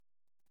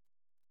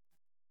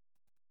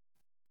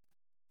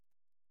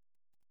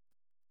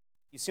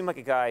You seem like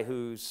a guy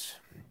who's,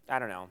 I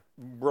don't know,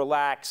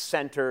 relaxed,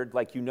 centered,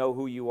 like you know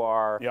who you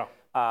are. Yeah.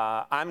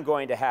 I'm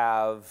going to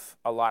have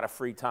a lot of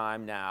free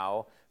time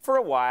now for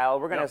a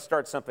while. We're going to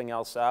start something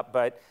else up,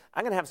 but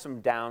I'm going to have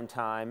some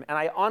downtime. And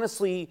I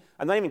honestly,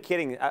 I'm not even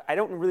kidding, I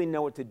don't really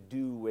know what to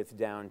do with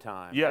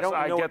downtime. Yes,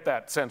 I get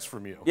that sense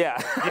from you. Yeah.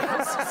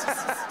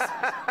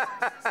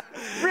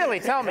 Really,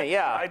 tell me,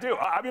 yeah. I do.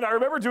 I mean, I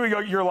remember doing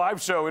your live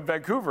show in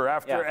Vancouver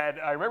after, Yeah. and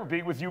I remember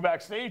being with you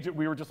backstage, and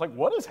we were just like,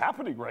 what is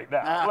happening right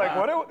now? Like,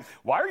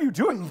 why are you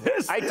doing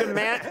this? I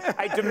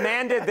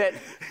demanded that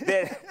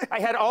I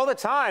had all the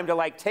time to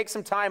like take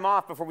some time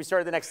off before we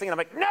started the next thing. And I'm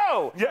like,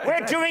 no,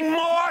 we're doing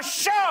more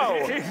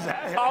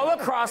show all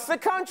across the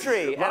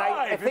country. And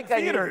I think I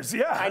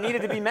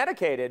needed to be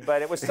medicated,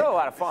 but it was still a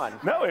lot of fun.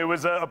 No, it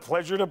was a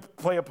pleasure to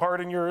play a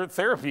part in your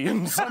therapy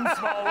in some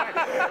small way.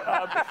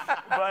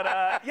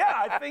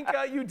 I think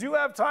you do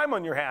have time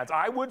on your hands.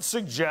 I would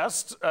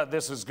suggest,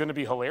 this is going to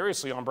be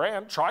hilariously on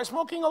brand, try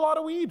smoking a lot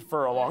of weed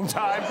for a long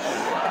time.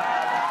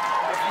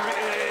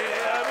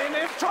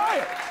 Try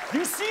it.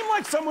 You seem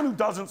like someone who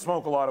doesn't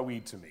smoke a lot of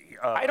weed to me.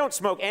 I don't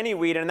smoke any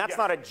weed, and that's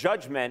not a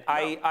judgment. No.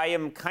 I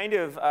am kind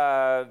of...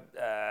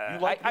 you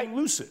like being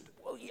lucid.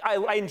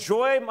 I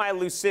enjoy my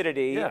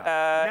lucidity.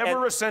 Yeah.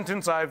 Never a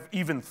sentence I've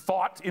even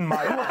thought in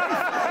my life.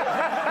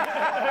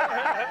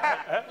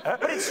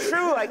 But it's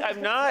true. Like I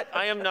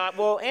am not.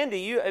 Well, Andy,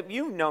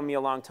 you've known me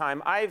a long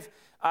time.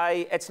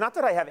 It's not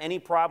that I have any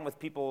problem with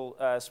people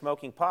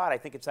smoking pot. I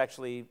think it's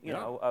actually,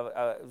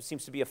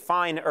 seems to be a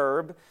fine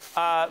herb.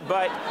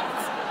 But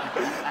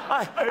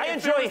I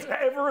enjoy. If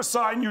there's ever a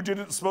sign you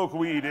didn't smoke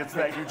weed, it's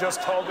that you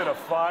just called it a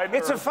fine herb.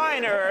 It's a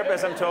fine herb,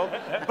 as I'm told.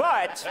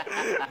 But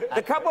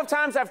the couple of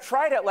times I've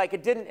tried it,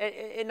 like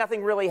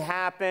nothing really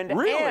happened.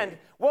 Really? And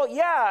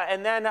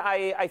then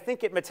I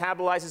think it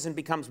metabolizes and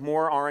becomes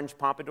more orange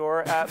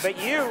pompadour.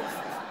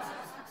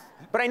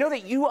 But I know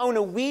that you own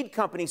a weed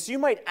company, so you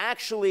might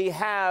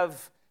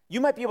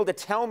be able to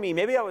tell me,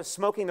 maybe I was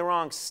smoking the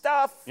wrong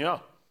stuff. Yeah.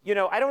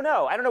 I don't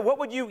know. What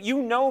would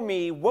you know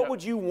me, what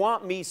would you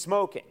want me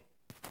smoking?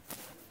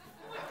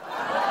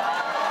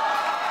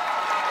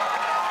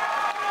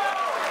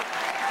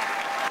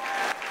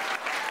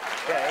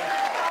 Okay.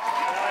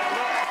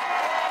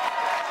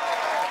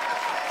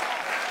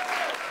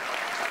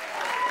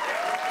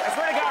 I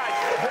swear to God.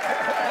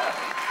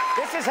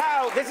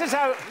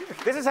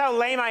 This is how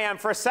lame I am.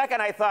 For a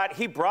second, I thought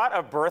he brought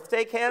a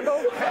birthday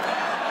candle.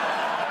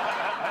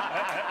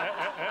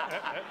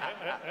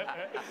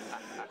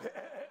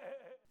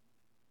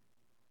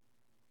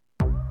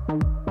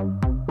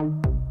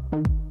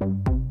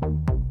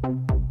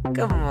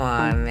 Come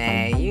on,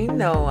 man. You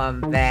know I'm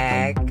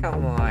back.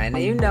 Come on.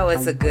 You know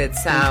it's a good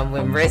time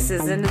when Riss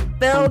is in the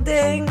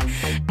building.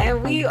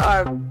 And we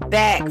are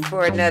back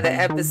for another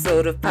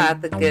episode of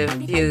Pot the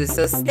Confused.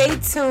 So stay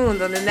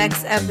tuned on the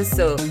next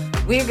episode.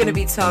 We're going to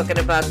be talking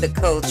about the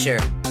culture.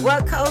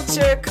 What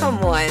culture? Come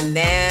on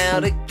now.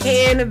 The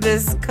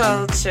cannabis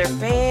culture,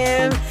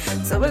 fam.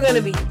 So we're going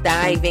to be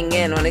diving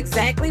in on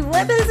exactly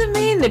what does it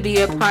mean to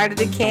be a part of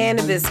the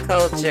cannabis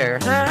culture,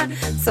 huh?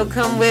 So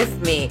come with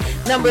me.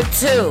 Number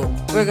 2,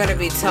 we're going to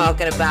be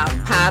talking about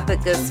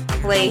Pathika's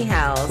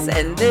Playhouse.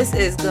 And this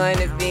is going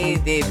to be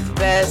the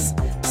best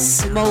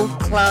smoke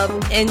club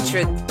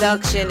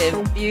introduction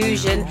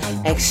infusion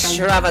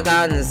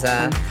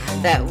extravaganza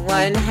that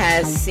one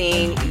has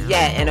seen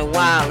yet in a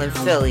while in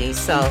Philly.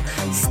 So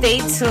stay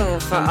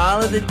tuned for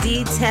all of the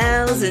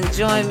details and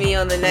join me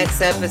on the next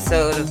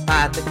episode of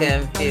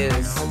Pathika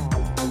Infused.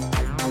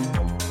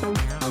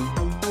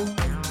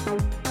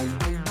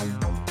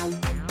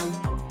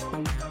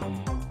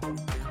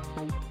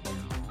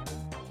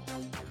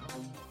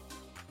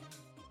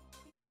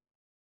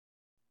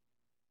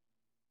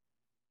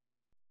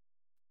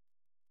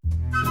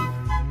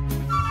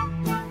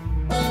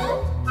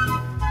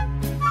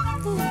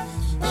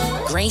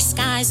 Gray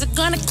skies are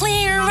gonna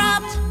clear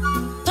up.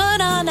 Put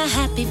on a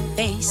happy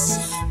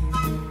face.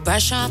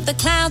 Brush off the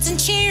clouds and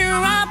cheer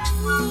up.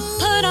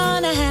 Put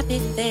on a happy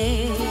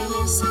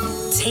face.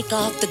 Take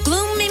off the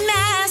gloomy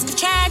mask of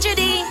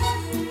tragedy.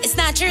 It's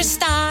not your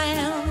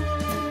style.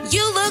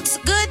 You look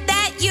so good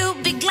that you'll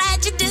be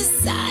glad you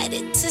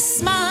decided to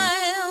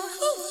smile.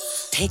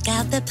 Pick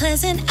out the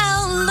pleasant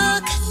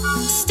outlook.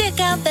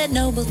 Stick out that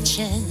noble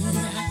chin.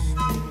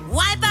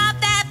 Wipe off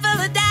that full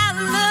of doubt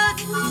look.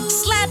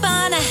 Slap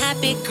on a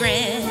happy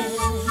grin.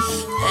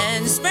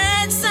 And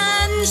spread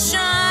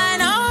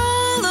sunshine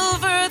all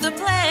over the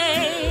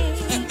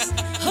place.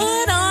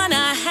 Put on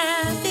a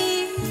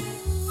happy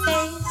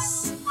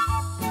face.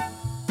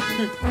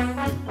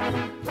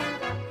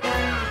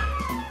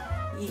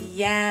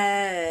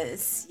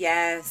 Yes,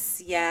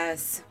 yes,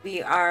 yes.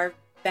 We are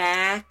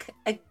back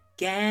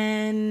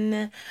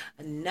again.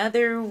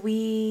 Another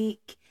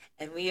week.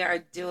 And we are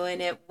doing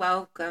it.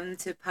 Welcome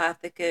to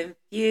Pathika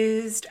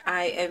Infused.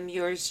 I am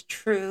yours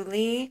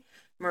truly,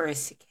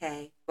 Marissa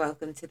Kay.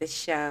 Welcome to the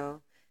show.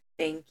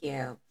 Thank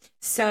you.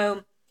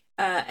 So,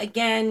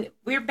 again,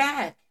 we're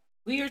back.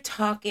 We are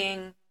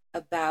talking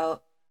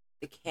about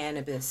the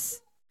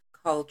cannabis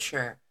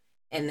culture.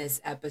 in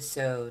this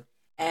episode.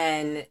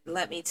 And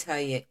let me tell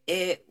you,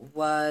 it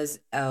was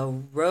a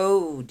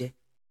road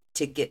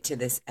to get to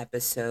this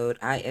episode.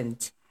 I am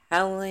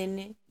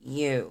telling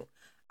you,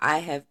 I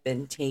have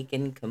been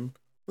taken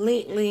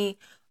completely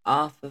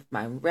off of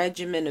my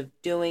regimen of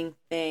doing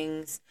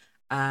things.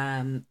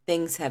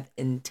 Things have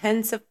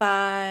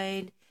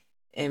intensified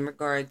in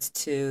regards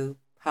to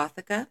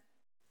Pothica,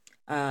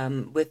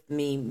 with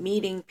me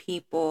meeting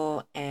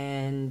people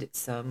and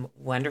some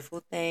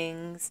wonderful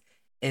things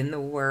in the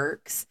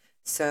works.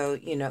 So,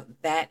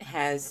 that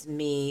has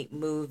me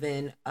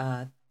moving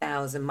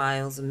 1,000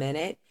 miles a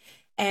minute.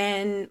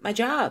 And my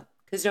job,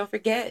 because don't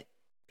forget,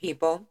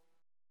 people,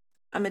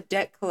 I'm a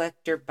debt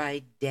collector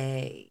by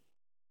day.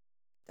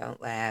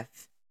 Don't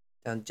laugh.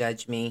 Don't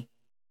judge me.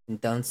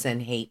 And don't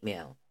send hate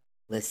mail.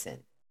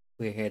 Listen,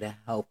 we're here to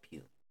help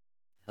you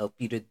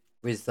to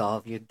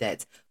resolve your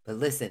debts. But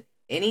listen,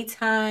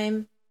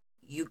 anytime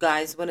you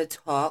guys want to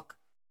talk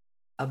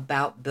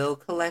about bill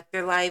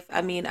collector life,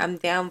 I mean, I'm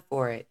down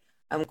for it.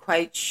 I'm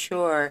quite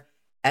sure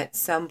at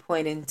some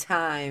point in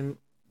time,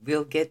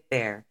 we'll get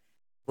there.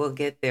 We'll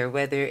get there,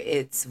 whether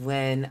it's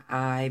when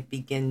I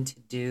begin to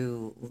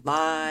do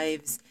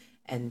lives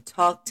and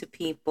talk to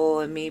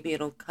people, and maybe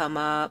it'll come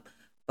up.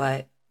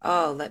 But,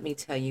 let me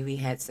tell you, we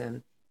had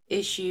some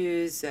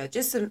issues,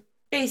 just some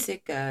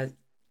basic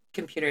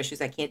computer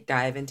issues. I can't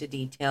dive into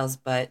details,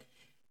 but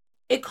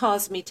it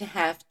caused me to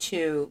have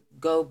to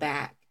go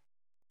back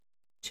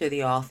to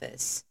the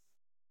office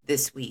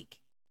this week.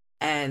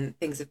 And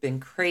things have been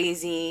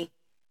crazy.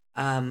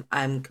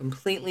 I'm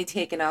completely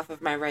taken off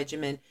of my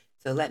regimen.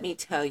 So let me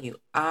tell you,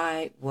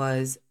 I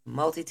was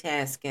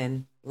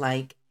multitasking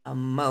like a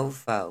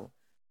mofo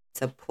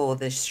to pull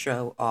this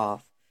show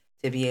off,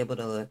 to be able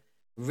to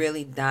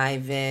really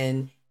dive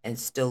in and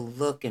still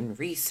look and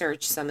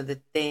research some of the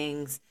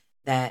things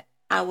that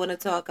I want to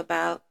talk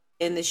about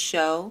in the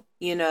show,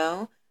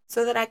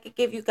 so that I could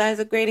give you guys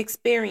a great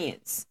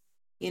experience,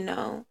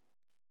 The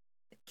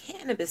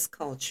cannabis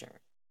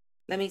culture.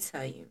 Let me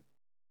tell you,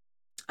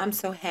 I'm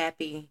so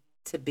happy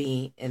to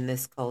be in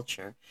this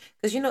culture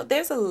because,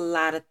 there's a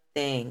lot of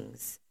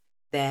things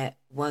that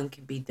one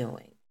could be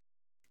doing,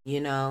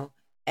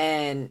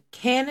 and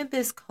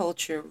cannabis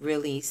culture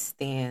really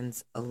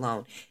stands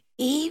alone.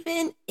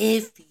 Even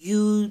if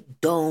you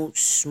don't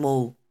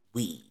smoke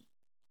weed,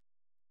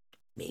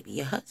 maybe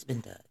your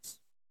husband does,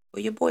 or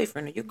your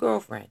boyfriend or your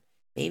girlfriend.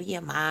 Maybe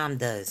your mom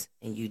does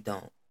and you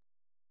don't.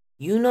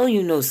 You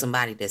know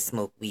somebody that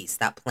smoke weed.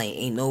 Stop playing.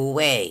 Ain't no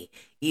way.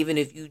 Even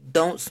if you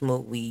don't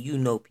smoke weed, you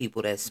know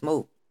people that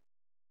smoke.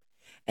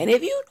 And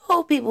if you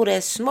know people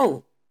that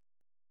smoke,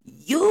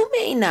 you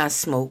may not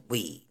smoke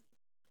weed,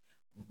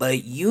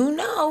 but you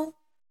know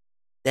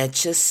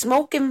that your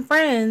smoking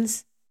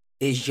friends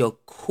is your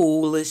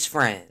coolest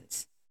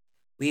friends.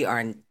 We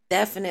are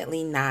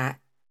definitely not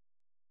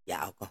your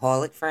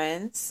alcoholic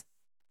friends.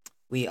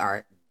 We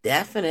are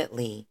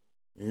definitely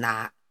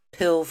not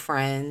pill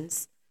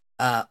friends,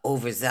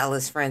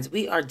 overzealous friends.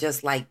 We are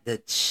just like the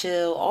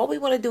chill. All we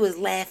want to do is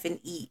laugh and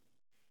eat.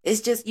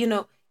 It's just,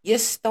 your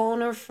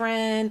stoner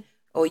friend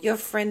or your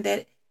friend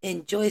that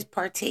enjoys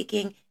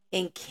partaking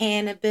in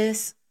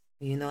cannabis,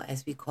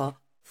 as we call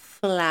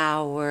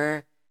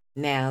flower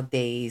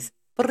nowadays.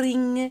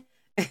 Bring.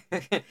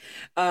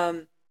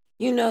 They're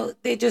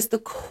just the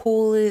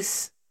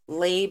coolest,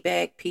 laid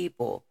back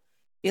people.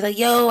 You're like,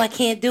 yo, I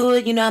can't do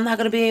it. I'm not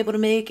going to be able to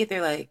make it.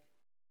 They're like,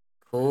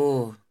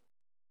 cool.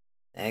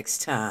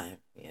 Next time,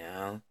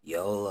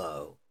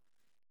 YOLO.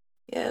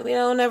 Yeah, we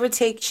don't ever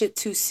take shit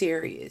too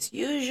serious.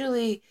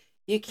 Usually,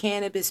 your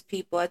cannabis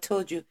people, I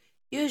told you,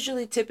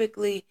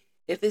 typically,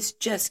 if it's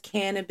just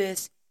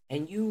cannabis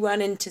and you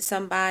run into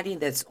somebody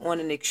that's on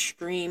an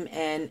extreme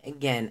end,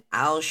 again,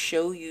 I'll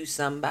show you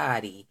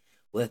somebody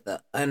with an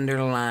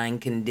underlying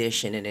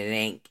condition, and it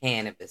ain't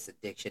cannabis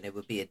addiction. It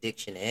would be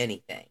addiction to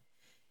anything,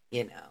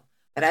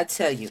 But I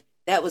tell you,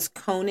 that was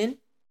Conan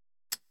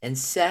and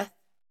Seth,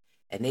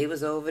 and they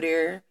was over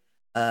there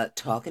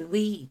talking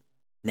weed.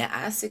 Now,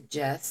 I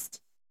suggest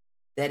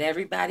that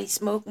everybody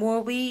smoke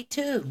more weed,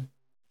 too.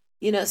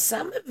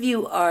 Some of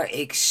you are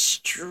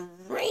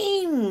extremely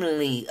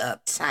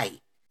uptight.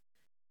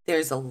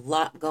 There's a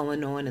lot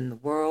going on in the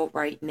world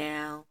right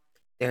now.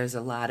 There's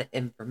a lot of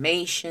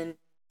information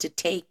to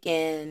take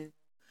in.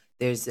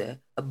 There's an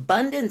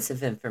abundance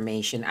of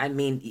information. I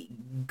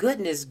mean,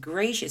 goodness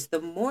gracious, the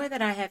more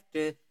that I have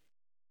to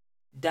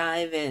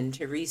dive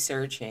into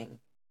researching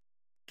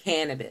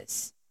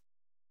cannabis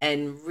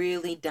and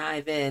really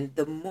dive in,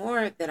 the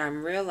more that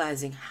I'm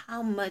realizing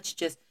how much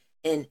just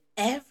in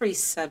every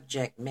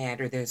subject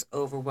matter there's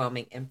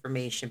overwhelming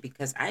information.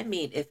 Because I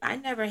mean, if I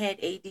never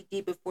had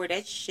ADD before,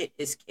 that shit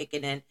is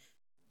kicking in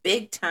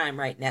big time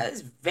right now.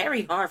 It's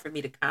very hard for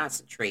me to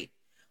concentrate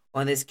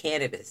on this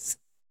cannabis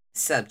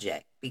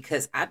subject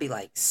because I'd be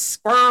like,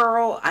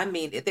 squirrel. I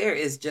mean, there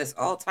is just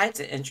all types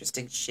of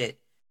interesting shit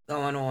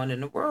going on in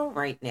the world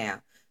right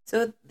now.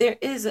 So there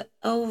is an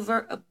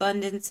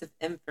overabundance of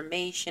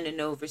information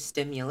and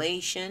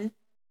overstimulation.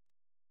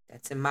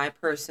 That's in my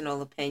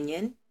personal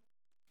opinion.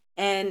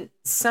 And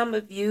some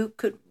of you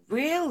could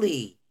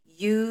really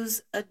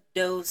use a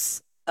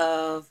dose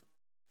of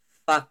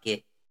fuck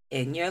it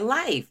in your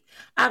life.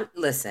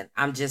 Listen,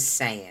 I'm just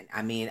saying.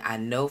 I mean, I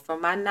know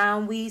from my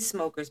non-weed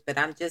smokers, but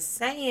I'm just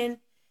saying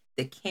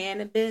the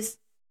cannabis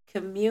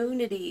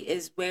community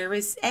is where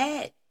it's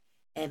at.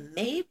 And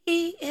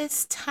maybe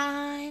it's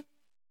time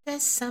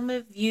that some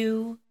of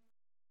you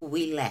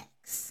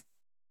relax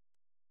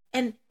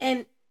and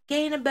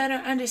gain a better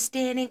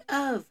understanding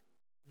of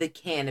the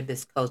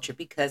cannabis culture,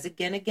 because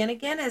again,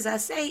 as I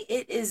say,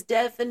 it is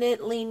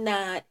definitely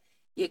not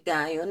your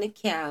guy on the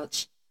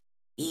couch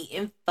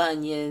eating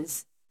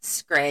Funyuns,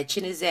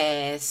 scratching his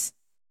ass.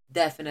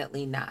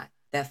 Definitely not.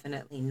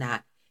 Definitely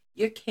not.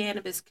 Your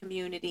cannabis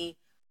community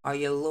are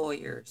your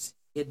lawyers,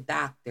 your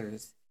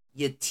doctors,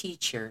 your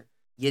teacher,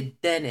 your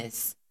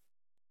dentist.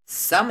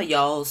 Some of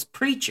y'all's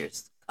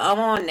preachers. Come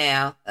on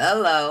now.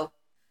 Hello.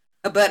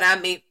 But I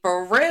mean,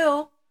 for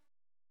real,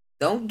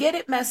 don't get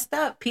it messed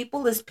up.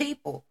 People is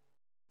people.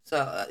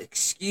 So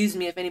excuse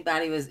me if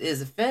anybody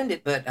is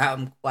offended, but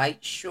I'm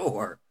quite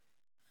sure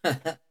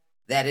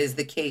that is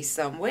the case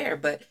somewhere.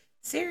 But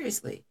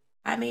seriously,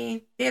 I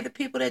mean, they're the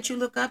people that you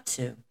look up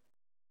to.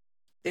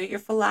 They're your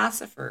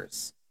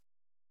philosophers,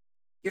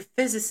 your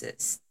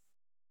physicists,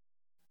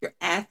 your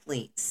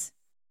athletes.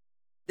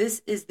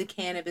 This is the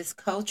cannabis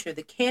culture.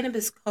 The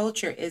cannabis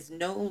culture is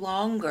no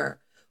longer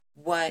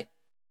what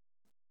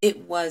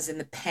it was in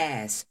the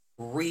past.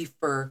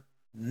 Reefer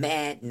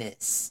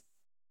madness,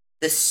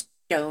 the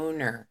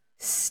stoner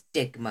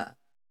stigma.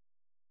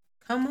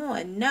 Come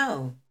on,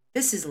 no.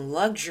 This is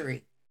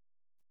luxury.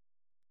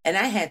 And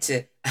I had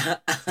to,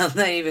 I'm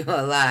not even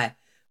gonna lie,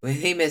 when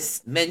he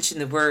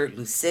mentioned the word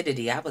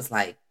lucidity, I was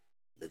like,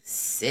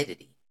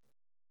 lucidity?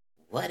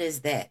 What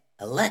is that?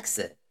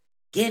 Alexa,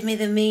 give me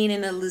the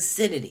meaning of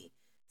lucidity.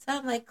 So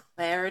I'm like,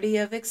 clarity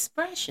of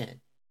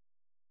expression.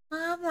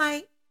 I'm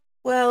like,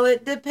 well,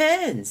 it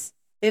depends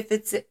if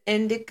it's an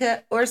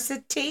indica or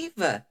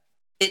sativa.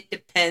 It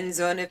depends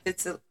on if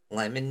it's a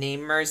limonene,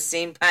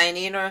 myrcene,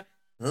 pinene, or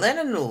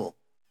linalool.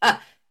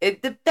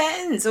 It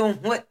depends on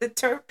what the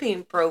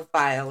terpene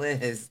profile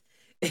is.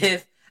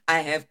 If I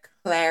have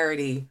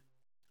clarity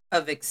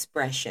of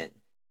expression,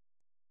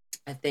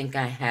 I think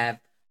I have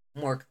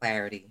more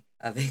clarity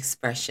of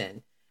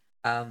expression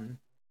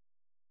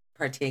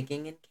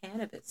partaking in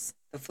cannabis,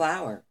 the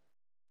flower.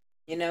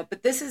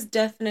 But this is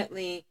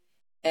definitely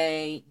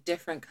a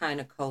different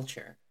kind of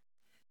culture.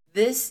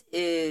 This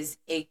is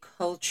a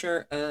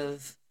culture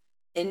of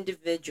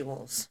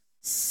individuals,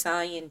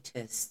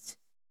 scientists,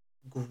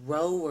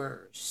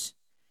 growers,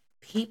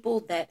 people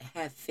that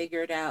have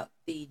figured out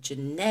the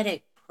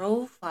genetic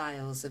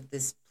profiles of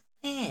this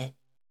plant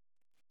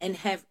and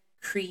have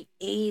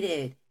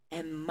created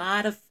and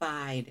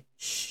modified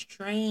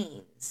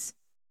strains.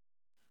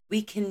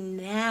 We can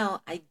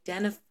now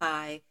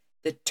identify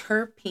the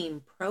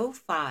terpene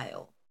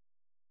profile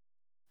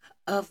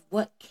of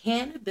what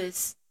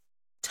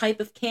type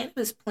of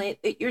cannabis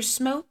plant that you're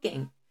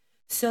smoking,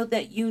 so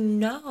that you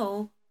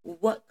know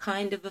what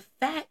kind of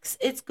effects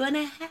it's going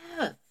to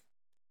have.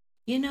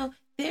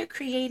 They're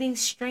creating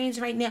strains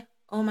right now.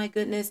 Oh my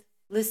goodness.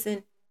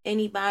 Listen,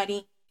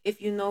 anybody,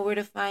 if you know where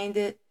to find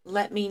it,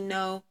 let me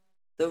know.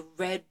 The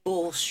Red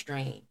Bull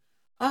strain.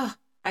 Oh,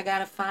 I got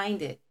to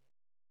find it.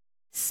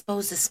 It's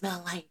supposed to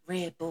smell like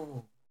Red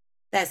Bull.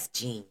 That's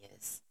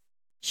genius.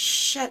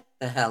 Shut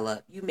the hell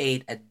up. You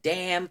made a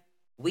damn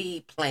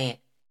weed plant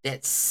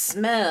that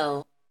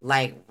smell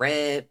like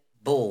Red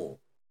Bull.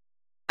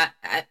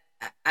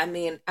 I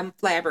mean, I'm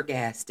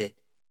flabbergasted.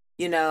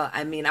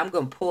 I'm going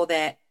to pull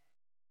that,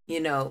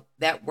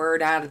 that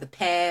word out of the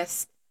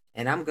past,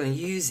 and I'm going to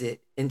use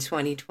it in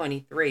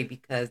 2023,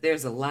 because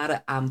there's a lot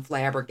of I'm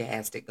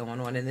flabbergasted going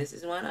on, and this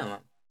is one of them.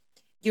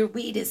 Your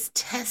weed is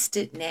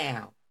tested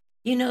now.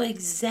 You know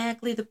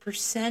exactly the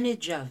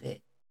percentage of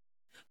it.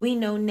 We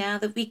know now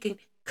that we can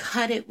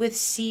cut it with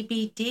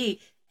CBD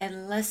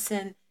and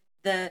lessen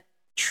the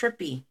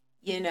trippy,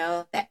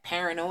 that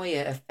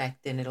paranoia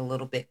effect in it a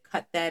little bit.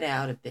 Cut that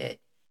out a bit,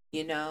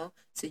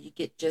 so you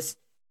get just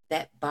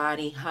that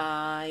body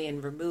high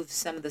and remove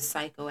some of the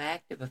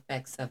psychoactive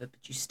effects of it,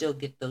 but you still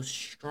get those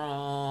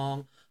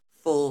strong,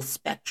 full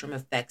spectrum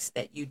effects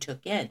that you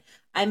took in.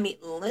 I mean,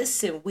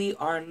 listen, we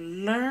are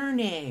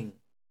learning.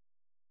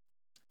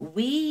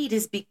 Weed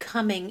is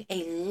becoming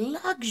a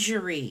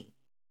luxury,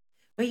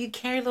 where you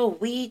carry little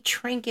weed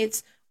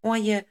trinkets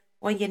on your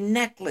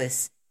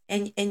necklace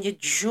and your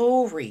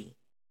jewelry.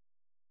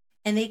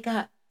 And they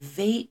got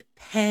vape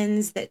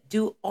pens that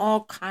do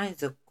all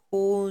kinds of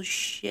cool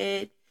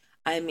shit.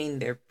 I mean,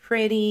 they're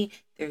pretty,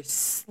 they're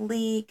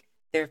sleek,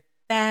 they're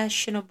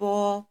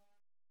fashionable.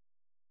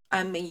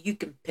 I mean, you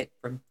can pick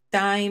from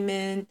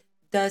diamond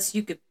dust,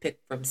 you can pick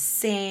from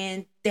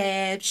sand,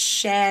 dab,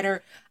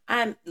 shatter.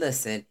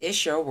 Listen,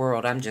 it's your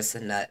world. I'm just a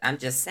nut. I'm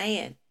just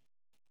saying.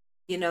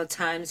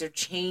 Times are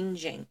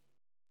changing.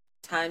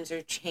 Times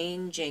are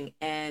changing,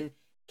 and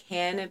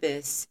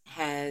cannabis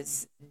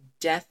has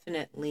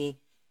definitely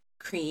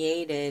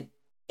created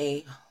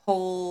a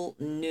whole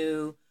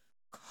new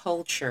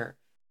culture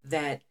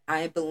that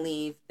I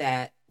believe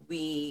that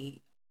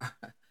we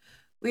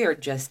are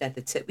just at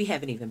the tip. We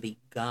haven't even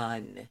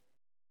begun.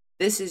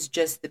 This is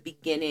just the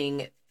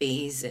beginning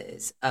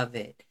phases of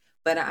it.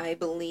 But I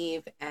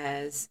believe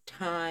as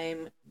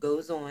time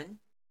goes on,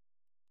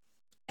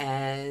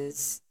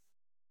 as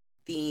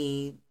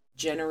the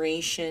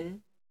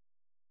generation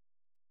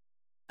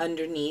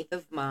underneath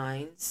of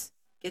minds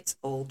gets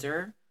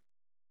older,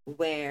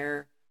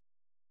 where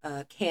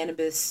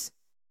cannabis,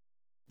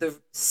 the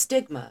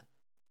stigma,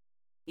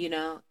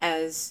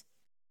 as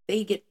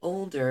they get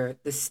older,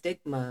 the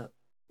stigma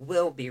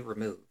will be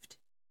removed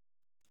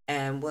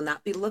and will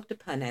not be looked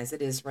upon as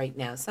it is right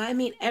now. So, I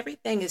mean,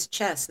 everything is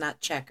chess, not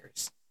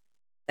checkers.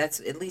 At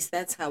least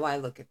that's how I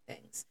look at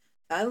things.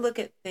 I look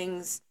at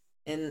things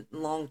in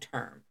long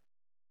term.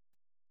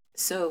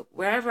 So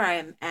wherever I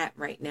am at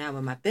right now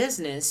in my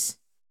business,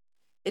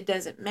 it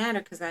doesn't matter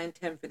because I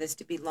intend for this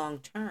to be long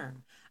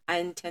term. I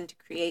intend to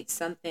create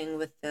something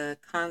with a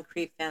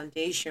concrete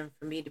foundation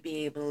for me to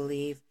be able to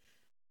leave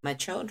my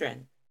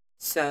children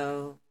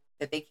so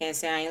that they can't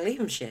say I ain't leave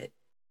them shit.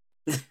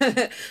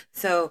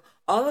 So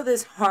all of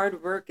this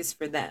hard work is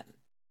for them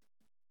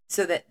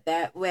so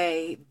that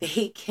way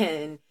they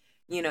can,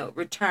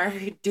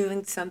 retire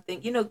doing something,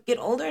 get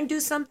older and do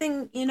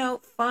something,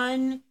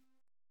 fun,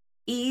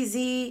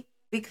 easy,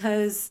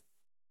 because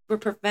we're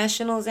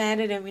professionals at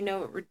it and we know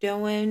what we're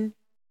doing.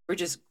 We're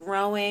just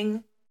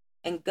growing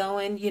and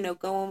going,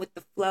 going with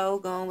the flow,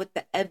 going with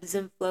the ebbs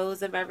and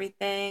flows of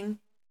everything.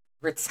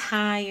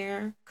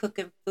 Retire,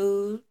 cooking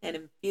food and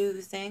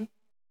infusing.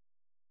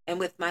 And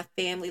with my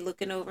family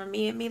looking over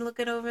me and me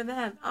looking over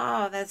them.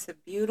 Oh, that's a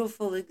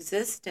beautiful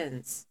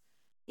existence,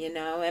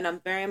 and I'm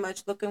very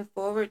much looking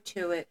forward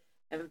to it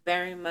and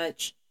very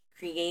much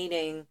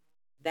creating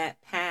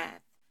that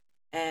path.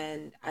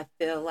 And I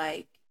feel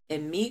like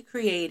in me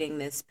creating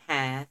this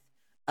path,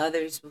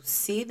 others will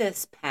see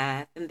this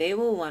path and they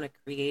will want to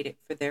create it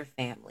for their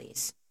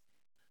families.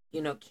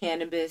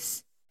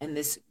 Cannabis and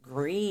this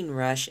green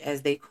rush,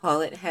 as they call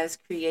it, has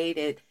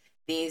created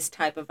these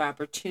type of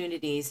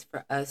opportunities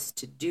for us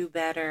to do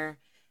better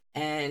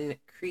and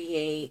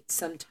create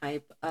some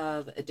type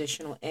of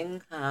additional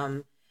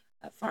income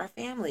for our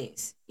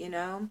families.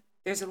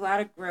 There's a lot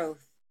of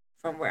growth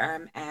from where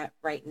I'm at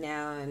right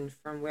now and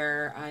from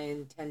where I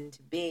intend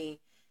to be.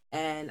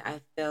 And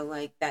I feel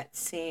like that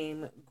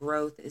same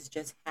growth is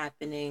just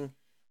happening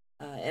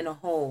in a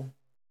whole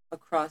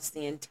across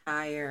the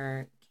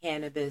entire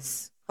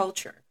cannabis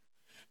culture.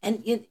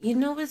 And you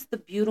know what's the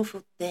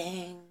beautiful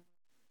thing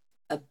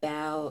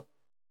about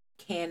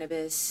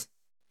cannabis?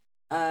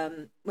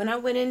 When I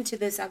went into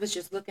this, I was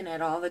just looking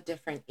at all the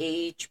different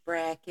age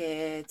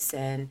brackets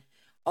and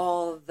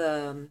all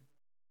the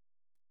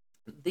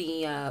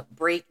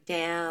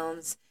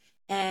breakdowns.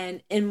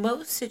 And in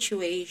most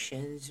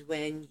situations,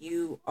 when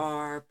you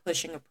are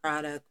pushing a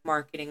product,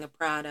 marketing a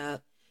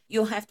product,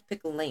 you'll have to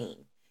pick a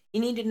lane.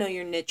 You need to know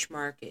your niche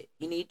market.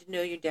 You need to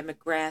know your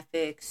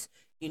demographics.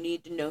 You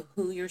need to know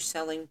who you're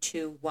selling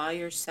to, why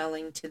you're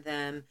selling to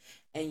them,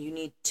 and you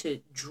need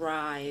to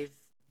drive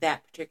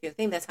that particular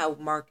thing. That's how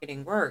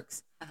marketing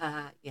works.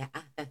 Yeah.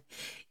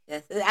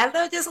 Yes. I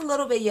know just a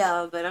little bit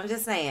young, but I'm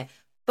just saying.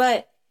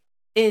 But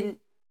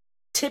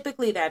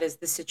typically that is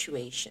the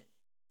situation.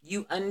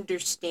 You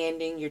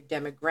understanding your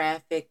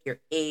demographic, your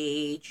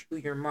age, who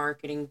you're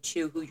marketing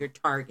to, who you're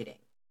targeting.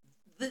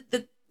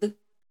 The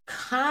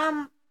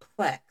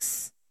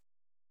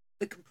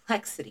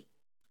complexity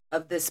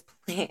of this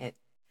plant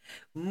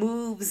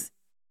moves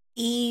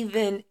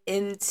even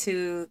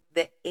into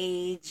the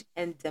age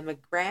and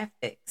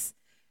demographics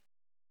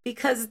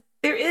because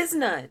there is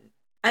none.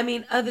 I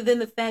mean, other than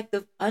the fact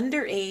of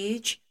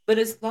underage, but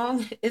as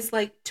long as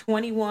like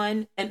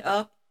 21 and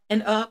up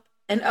and up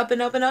and up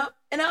and up and up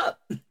and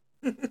up.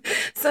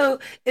 So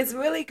it's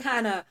really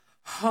kind of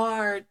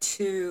hard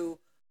to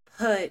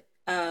put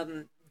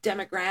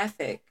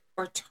demographic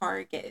or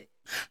target.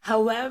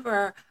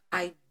 However,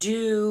 I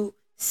do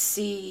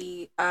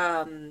see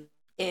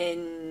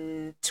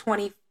in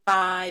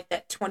 25,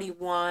 that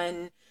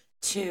 21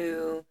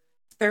 to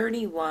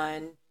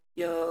 31,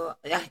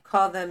 I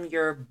call them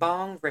your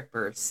bong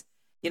rippers.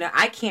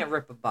 I can't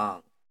rip a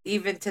bong.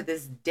 Even to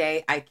this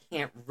day, I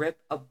can't rip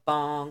a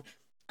bong.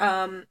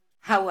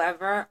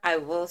 However, I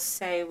will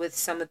say with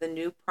some of the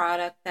new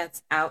product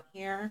that's out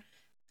here,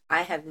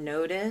 I have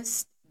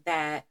noticed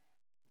that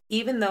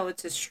even though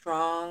it's a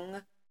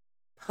strong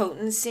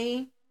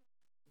potency,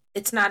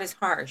 it's not as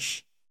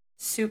harsh.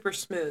 Super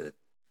smooth.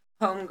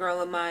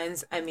 Homegirl of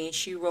mine's, I mean,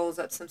 she rolls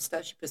up some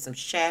stuff. She puts some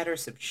shatter,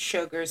 some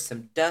sugar,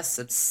 some dust,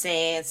 some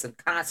sand, some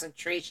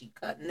concentrate. She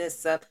cutting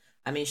this up.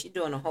 I mean, she's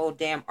doing a whole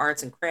damn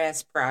arts and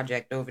crafts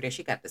project over there.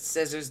 She got the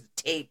scissors, the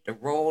tape, the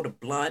roll, the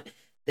blunt.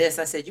 This,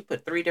 I said, you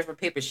put 3 different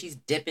papers. She's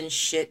dipping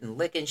shit and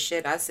licking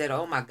shit. I said,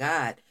 oh my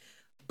God.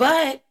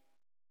 But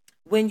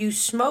when you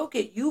smoke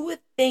it, you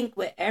would think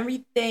with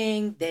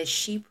everything that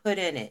she put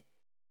in it,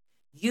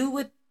 you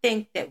would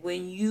think that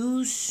when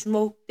you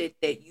smoked it,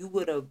 that you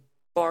would have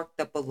barked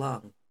up a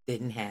lung.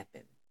 Didn't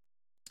happen.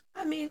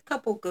 I mean, a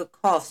couple good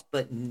coughs,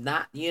 but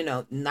not,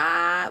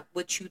 not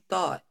what you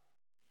thought.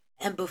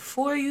 And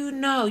before you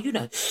know,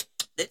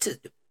 this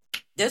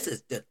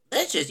is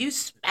delicious. You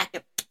smack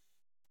it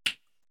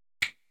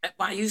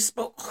while you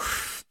smoke.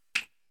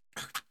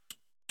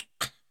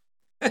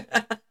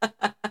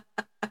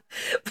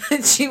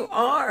 But you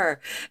are.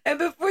 And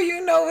before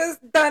you know it's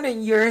done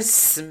and you're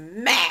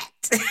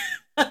smacked.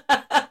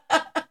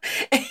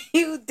 And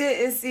you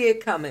didn't see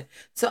it coming.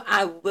 So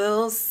I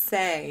will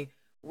say,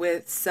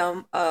 with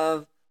some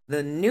of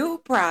the new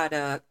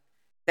product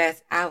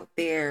that's out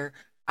there,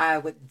 I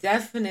would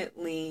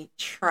definitely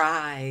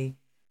try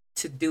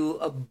to do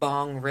a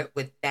bong rip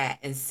with that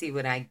and see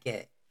what I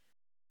get.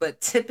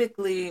 But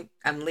typically,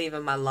 I'm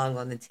leaving my lung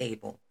on the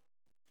table.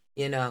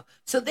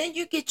 So then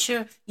you get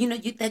your, you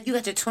got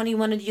your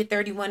 21 to your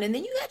 31, and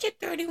then you got your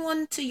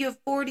 31 to your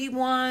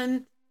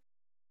 41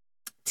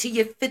 to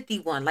your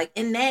 51. Like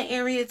in that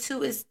area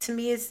too, to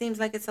me it seems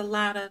like it's a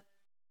lot of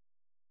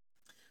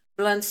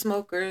blunt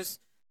smokers,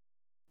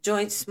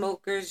 joint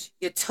smokers,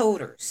 your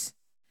toters.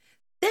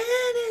 Then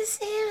it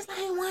seems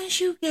like once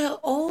you get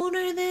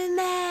older than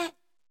that,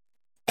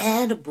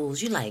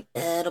 edibles, you like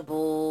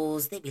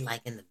edibles, they be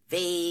like in the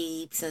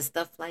vapes and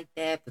stuff like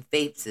that, but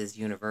vapes is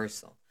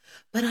universal.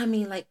 But I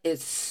mean, like,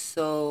 it's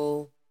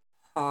so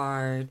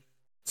hard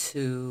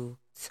to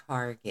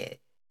target.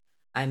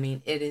 I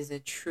mean, it is a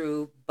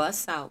true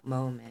bust out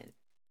moment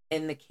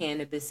in the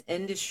cannabis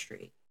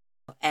industry.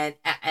 And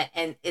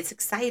it's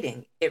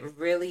exciting. It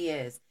really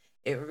is.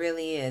 It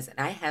really is. And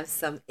I have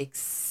some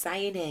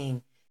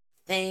exciting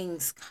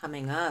things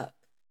coming up.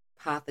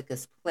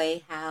 Apotheca's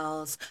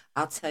Playhouse.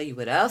 I'll tell you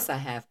what else I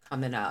have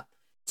coming up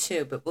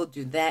too, but we'll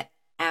do that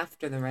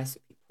after the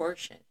recipe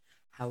portion.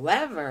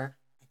 However,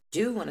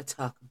 do want to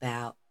talk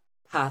about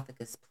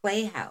Apotheca's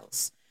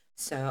Playhouse.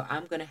 So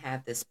I'm going to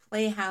have this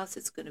playhouse.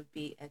 It's going to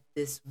be at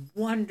this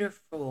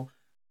wonderful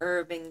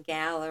urban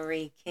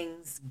gallery,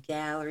 King's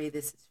Gallery.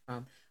 This is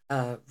from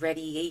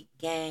Ready 8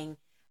 Gang.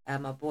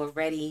 My boy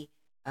Ready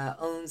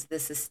owns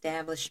this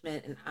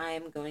establishment, and I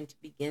am going to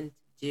begin to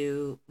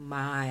do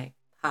my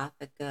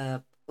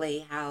Apotheca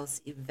Playhouse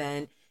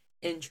event,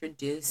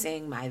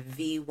 introducing my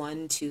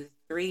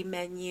V123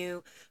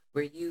 menu,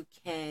 where you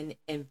can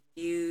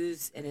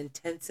infuse and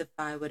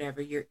intensify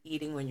whatever you're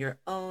eating on your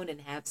own,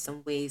 and have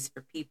some ways for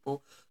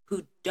people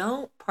who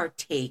don't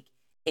partake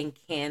in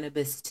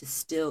cannabis to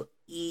still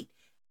eat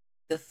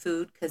the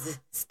food, because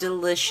it's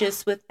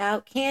delicious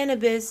without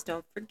cannabis.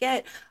 Don't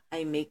forget,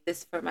 I make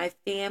this for my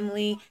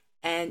family,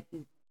 and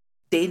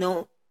they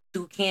don't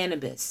do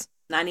cannabis.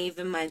 Not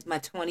even my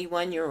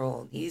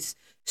 21-year-old. He's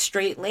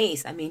straight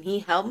laced. I mean, he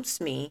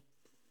helps me,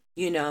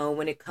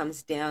 when it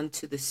comes down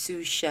to the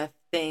sous chef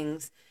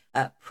things,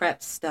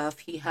 prep stuff.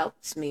 He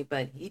helps me,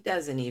 but he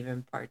doesn't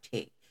even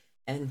partake.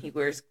 And he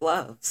wears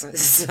gloves.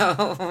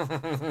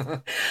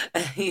 So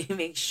he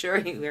makes sure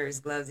he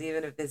wears gloves,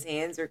 even if his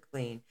hands are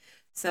clean.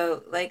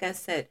 So, like I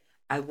said,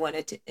 I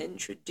wanted to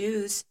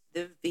introduce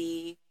the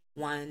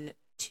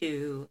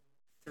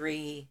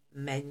V123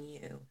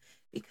 menu,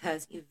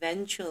 because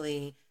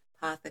eventually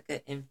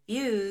Apotheca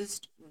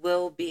Infused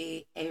will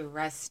be a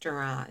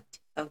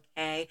restaurant,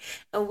 okay?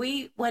 And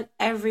we want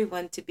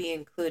everyone to be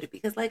included,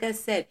 because like I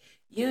said,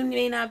 you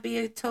may not be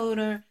a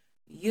toter,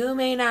 you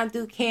may not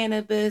do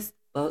cannabis,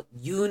 but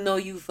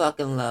you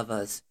fucking love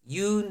us.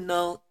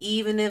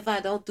 Even if I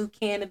don't do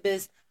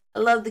cannabis, I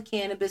love the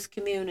cannabis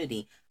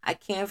community. I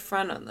can't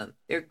front on them.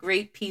 They're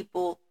great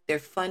people. They're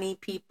funny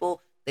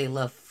people. They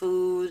love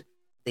food.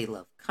 They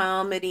love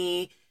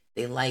comedy.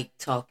 They like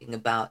talking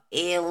about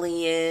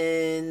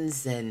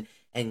aliens and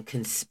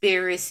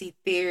conspiracy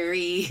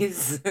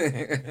theories.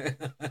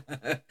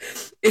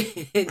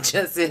 It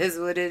just is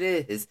what it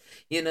is.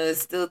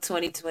 It's still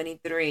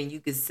 2023, and you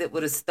can sit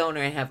with a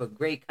stoner and have a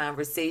great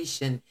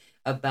conversation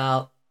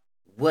about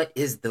what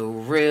is the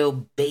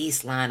real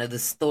baseline of the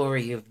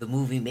story of the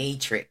movie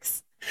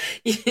Matrix.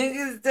 You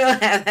can still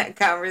have that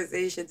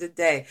conversation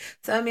today.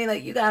 So, I mean,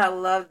 like, you gotta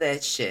love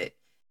that shit.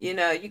 You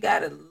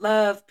gotta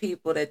love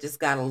people that just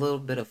got a little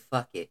bit of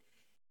fuck it.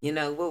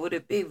 What would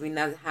it be if we're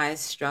not high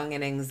strung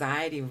and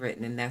anxiety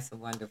ridden? And that's a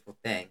wonderful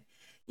thing.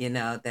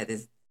 That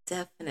is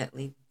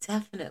definitely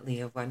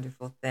a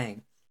wonderful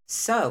thing.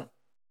 So,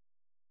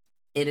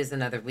 it is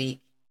another week.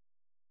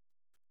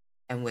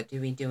 And what do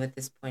we do at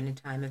this point in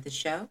time of the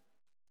show?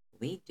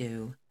 We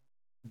do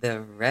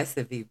the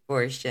recipe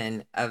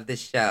portion of the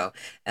show.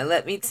 And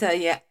let me tell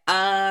you,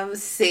 I'm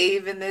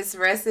saving this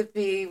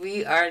recipe.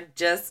 We are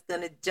just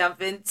going to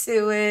jump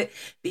into it,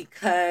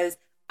 because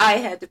I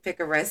had to pick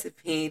a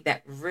recipe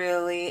that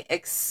really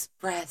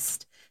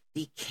expressed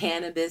the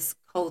cannabis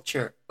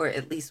culture, or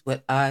at least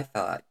what I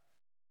thought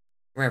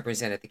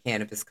represented the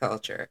cannabis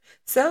culture.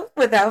 So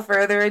without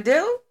further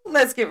ado,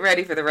 let's get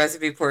ready for the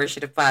recipe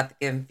portion of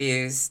Apotheca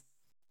Infused.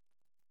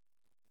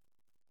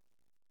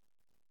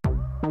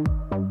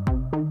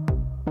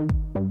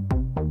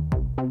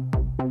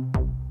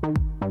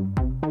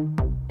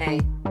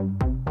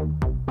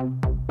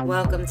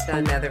 Welcome to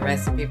another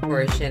recipe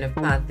portion of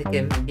Apotheca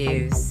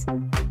Infused.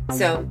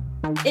 So,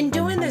 in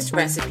doing this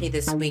recipe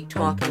this week,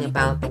 talking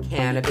about the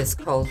cannabis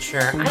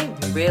culture, I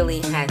really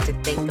had to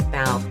think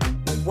about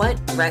what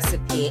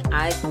recipe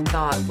I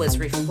thought was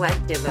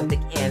reflective of the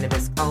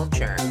cannabis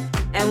culture.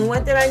 And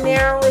what did I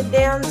narrow it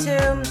down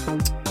to?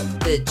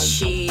 The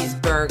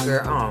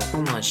cheeseburger. Oh,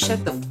 come on,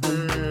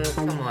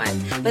 come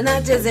on. But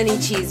not just any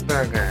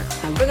cheeseburger.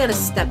 We're gonna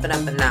step it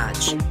up a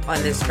notch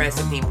on this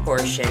recipe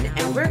portion,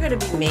 and we're gonna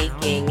be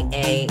making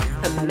a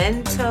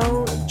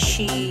pimento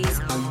cheese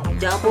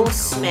double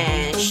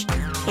smash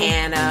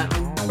canna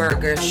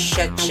burger.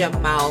 Shut your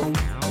mouth.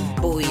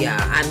 Booyah.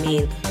 I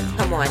mean,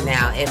 come on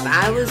now. If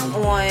I was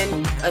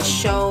on a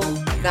show,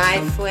 Guy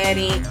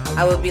Fieri,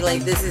 I would be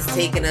like, this is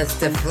taking us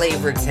to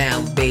Flavor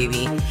Town,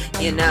 baby.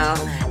 You know?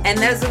 And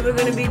that's what we're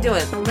going to be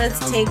doing. Let's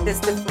take this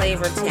to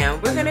Flavor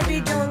Town. We're going to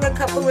be doing a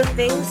couple of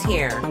things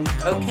here.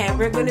 Okay?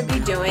 We're going to be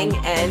doing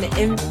an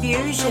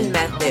infusion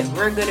method.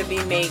 We're going to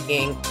be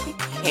making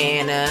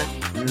canna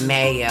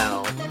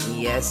mayo.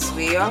 Yes,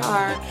 we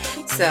are.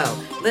 So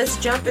let's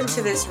jump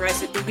into this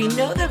recipe. We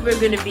know that we're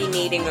going to be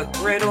needing a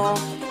griddle.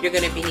 You're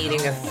going to be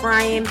needing a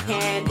frying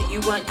pan. You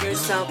want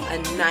yourself a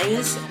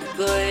nice,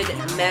 good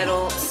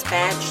metal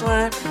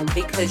spatula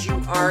because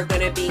you are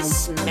going to be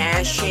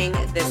smashing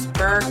this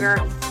burger.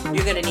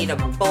 You're going to need a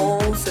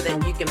bowl so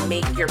that you can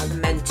make your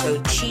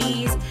pimento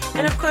cheese.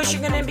 And of course,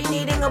 you're going to be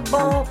needing a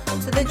bowl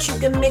so that you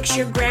can mix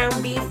your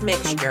ground beef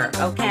mixture,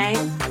 okay?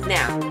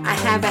 Now, I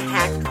have a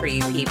hack for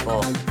you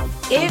people.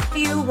 If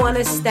you want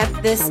to step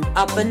this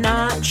up a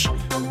notch,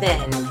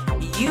 then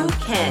you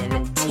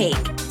can take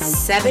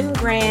 7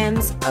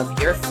 grams of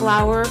your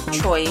flour of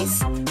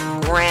choice,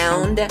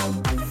 ground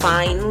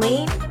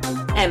finely,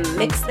 and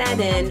mix that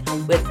in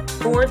with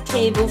 4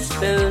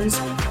 tablespoons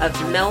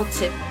of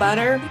melted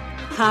butter.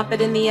 Pop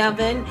it in the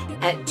oven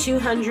at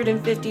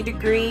 250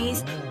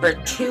 degrees for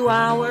 2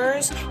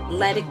 hours.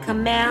 Let it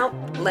come out,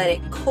 let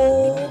it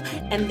cool,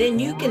 and then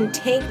you can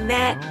take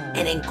that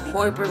and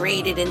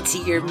incorporate it into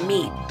your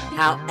meat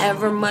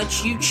however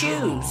much you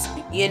choose.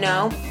 You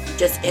know,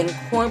 just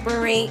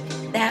incorporate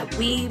that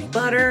wheat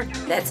butter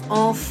that's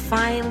all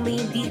finely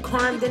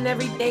decarbed and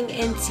everything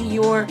into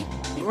your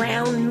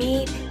ground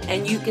meat,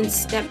 and you can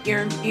step your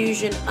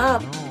infusion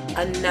up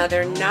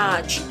another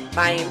notch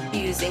by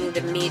infusing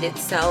the meat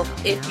itself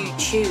if you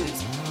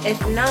choose.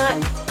 If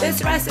not,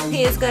 this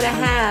recipe is going to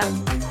have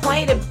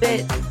quite a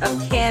bit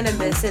of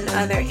cannabis and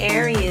other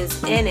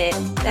areas in it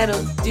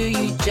that'll do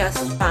you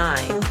just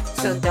fine.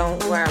 So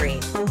don't worry.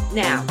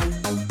 Now,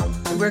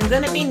 we're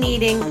going to be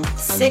needing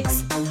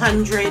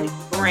 600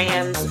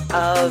 grams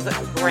of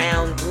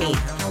ground meat.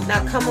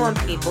 Now, come on,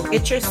 people,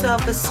 get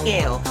yourself a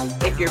scale.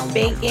 If you're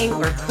baking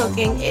or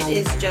cooking, it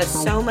is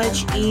just so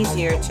much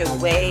easier to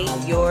weigh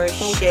your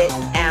shit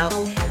out.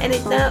 And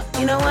it,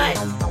 you know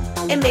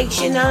what? It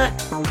makes you not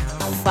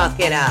fuck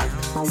it up.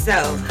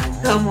 So,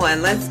 come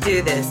on, let's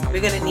do this.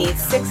 We're going to need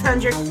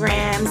 600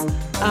 grams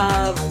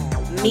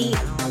of meat,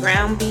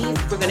 ground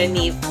beef. We're going to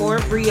need 4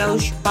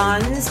 brioche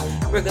buns.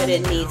 We're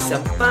going to need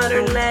some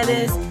butter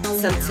lettuce,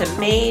 some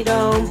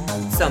tomato,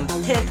 some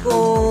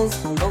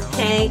pickles,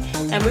 okay?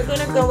 And we're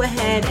gonna go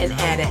ahead and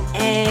add an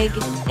egg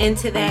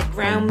into that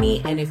ground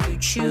meat. And if you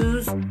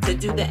choose to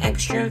do the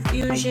extra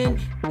infusion,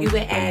 you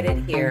would add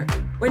it here.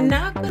 We're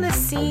not gonna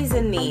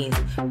season these,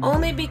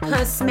 only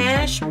because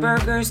smash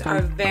burgers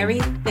are very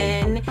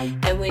thin,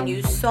 and when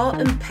you salt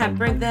and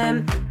pepper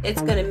them,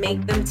 it's gonna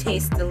make them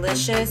taste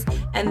delicious.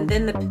 And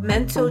then the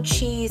pimento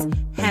cheese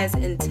has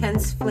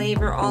intense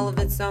flavor all of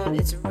its own.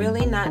 It's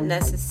really not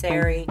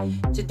necessary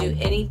to do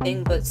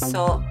anything but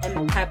salt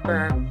and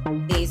pepper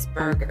these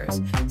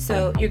burgers.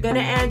 So you're gonna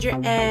add your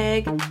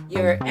egg,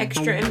 your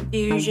extra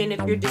infusion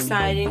if you're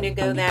deciding to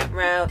go that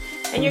route,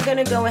 and you're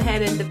gonna go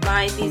ahead and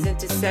divide these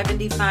into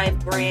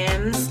 75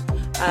 grams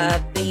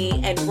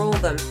and roll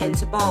them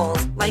into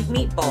balls like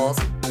meatballs.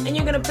 And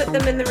you're gonna put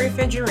them in the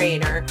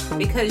refrigerator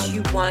because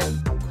you want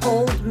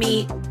cold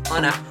meat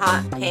on a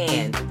hot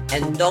pan.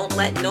 And don't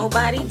let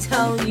nobody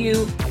tell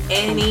you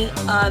any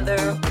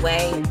other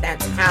way.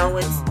 That's how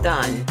it's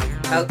done.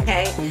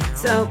 Okay,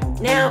 so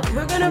now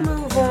we're gonna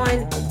move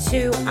on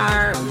to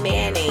our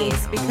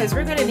mayonnaise because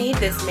we're gonna need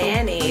this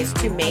mayonnaise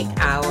to make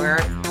our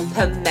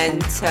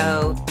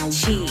pimento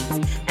cheese.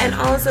 And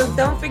also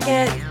don't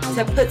forget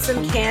to put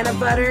some canna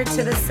butter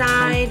to the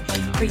side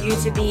for you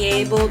to be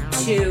able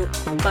to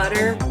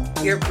butter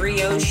your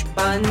brioche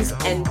buns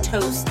and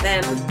toast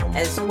them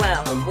as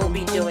well. We'll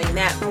be doing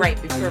that right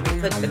before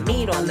we put the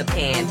meat on the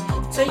pan.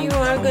 So you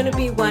are going to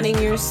be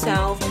wanting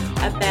yourself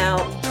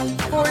about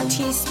 4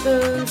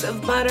 teaspoons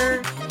of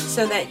butter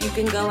so that you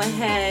can go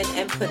ahead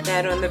and put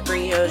that on the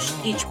brioche,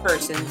 each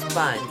person's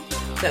bun.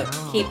 So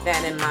keep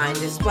that in mind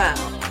as well.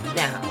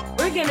 Now,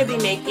 we're going to be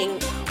making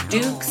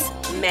Duke's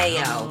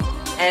mayo.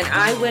 And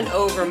I went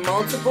over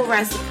multiple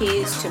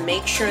recipes to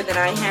make sure that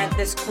I had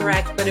this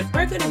correct. But if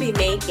we're going to be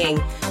making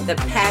the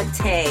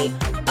pate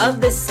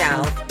of the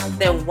South,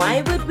 then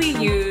why would we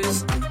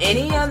use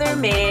any other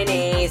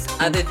mayonnaise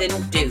other than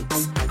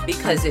Duke's?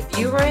 Because if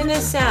you were in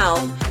the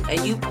South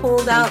and you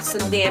pulled out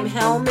some damn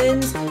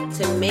Hellmann's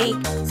to make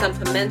some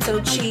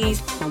pimento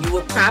cheese, you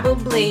would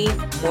probably,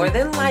 more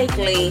than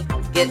likely,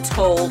 get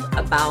told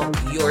about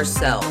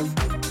yourself.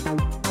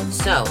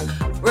 So,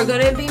 we're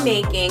going to be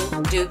making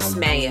Duke's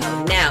Mayo.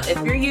 Now,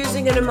 if you're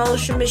using an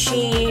emulsion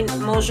machine,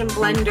 emulsion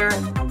blender,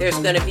 there's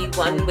going to be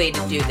one way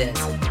to do this.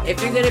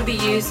 If you're going to be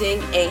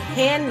using a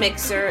hand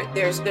mixer,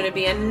 there's going to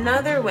be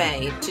another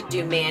way to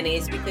do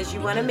mayonnaise because you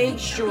want to make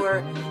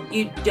sure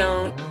you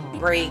don't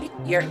break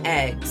your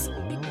eggs.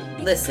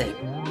 Listen,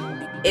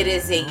 it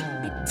is a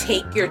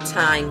take your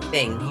time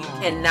thing. You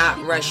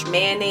cannot rush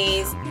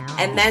mayonnaise.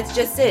 And that's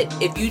just it.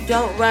 If you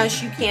don't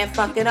rush, you can't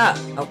fuck it up,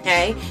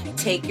 okay?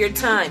 Take your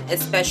time,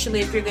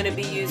 especially if you're going to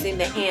be using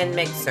the hand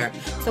mixer.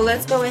 So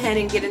let's go ahead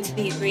and get into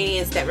the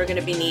ingredients that we're going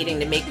to be needing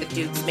to make the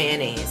Duke's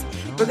mayonnaise.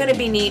 We're going to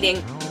be needing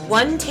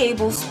 1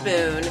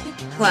 tablespoon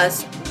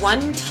plus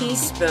 1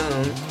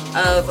 teaspoon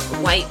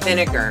of white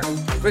vinegar.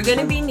 We're going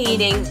to be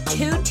needing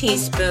 2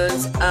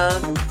 teaspoons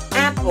of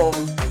apple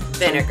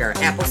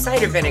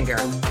cider vinegar.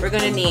 We're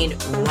going to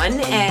need 1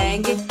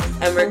 egg,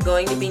 and we're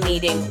going to be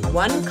needing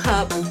 1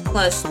 cup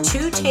plus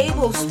 2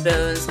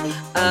 tablespoons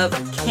of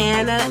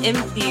canna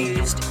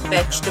infused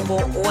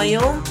vegetable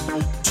oil,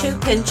 2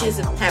 pinches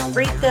of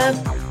paprika,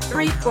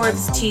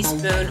 3/4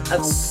 teaspoon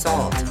of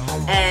salt.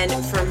 And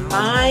for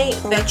my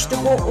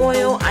vegetable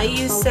oil, I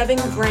use 7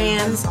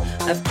 grams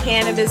of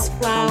cannabis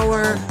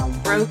flour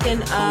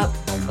broken up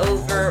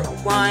over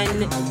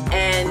 1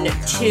 and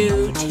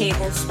 2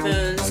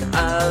 tablespoons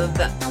of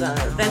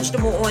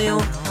vegetable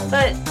oil.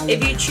 But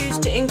if you choose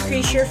to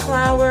increase your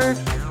flour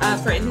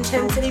for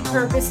intensity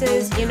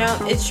purposes, you know,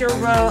 it's your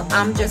roll.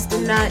 I'm just a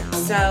nut,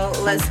 so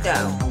let's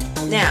go.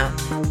 Now,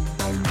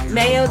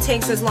 mayo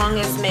takes as long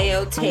as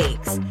mayo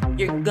takes.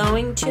 You're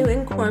going to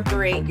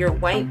incorporate your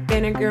white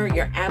vinegar,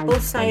 your apple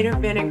cider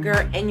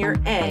vinegar, and your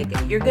egg.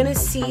 You're going to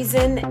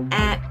season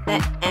at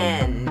the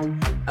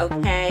end,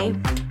 okay?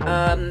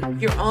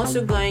 You're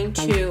also going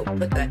to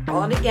put that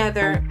all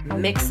together,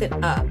 mix it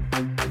up.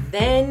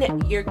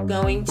 Then you're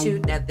going to,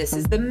 now this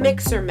is the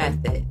mixer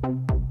method.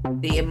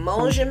 The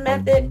emulsion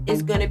method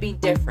is going to be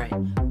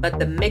different, but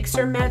the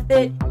mixer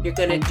method, you're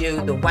going to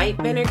do the white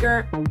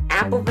vinegar,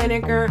 apple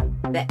vinegar,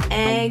 the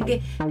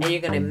egg, and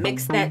you're going to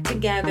mix that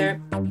together.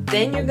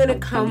 Then you're going to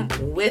come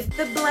with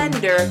the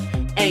blender,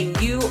 and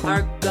you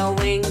are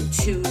going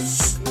to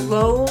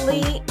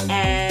slowly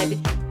add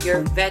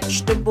your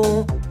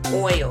vegetable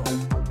oil,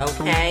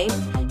 okay?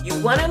 You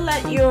want to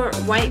let your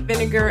white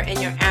vinegar and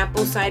your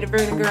apple cider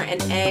vinegar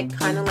and egg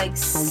kind of like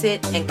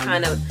sit and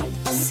kind of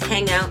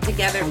hang out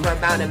together for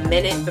about a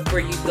minute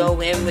before you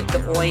go in with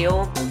the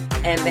oil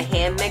and the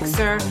hand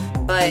mixer.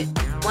 But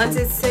once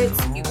it sits,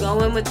 you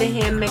go in with the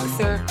hand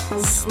mixer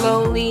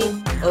slowly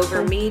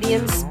over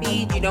medium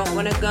speed. You don't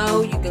want to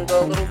go. You can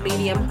go a little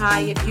medium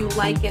high if you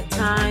like at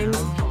times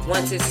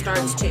once it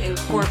starts to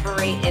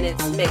incorporate in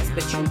its mix,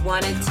 but you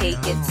want to take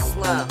it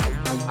slow.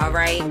 All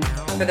right?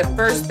 For the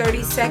first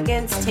 30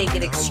 seconds, take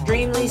it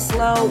extremely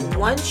slow.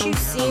 Once you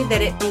see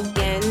that it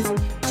begins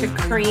to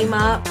cream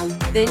up,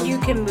 then you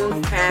can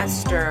move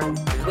faster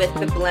with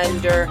the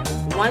blender.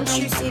 Once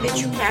you see that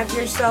you have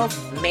yourself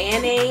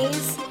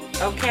mayonnaise,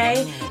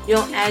 okay,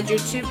 you'll add your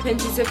 2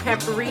 pinches of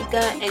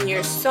paprika and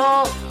your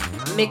salt,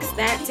 mix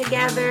that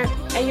together,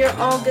 and you're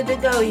all good to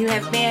go. You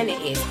have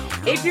mayonnaise.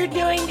 If you're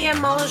doing the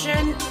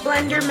emulsion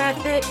blender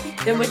method,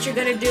 then what you're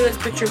going to do is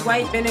put your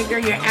white vinegar,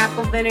 your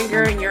apple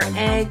vinegar, and your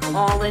egg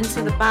all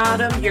into the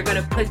bottom. You're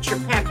going to put your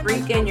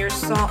paprika and your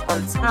salt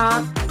on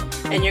top,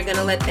 and you're going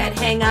to let that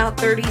hang out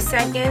 30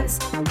 seconds.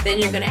 Then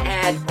you're going to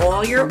add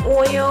all your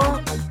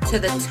oil to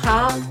the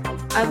top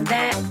of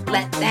that.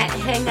 Let that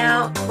hang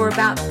out for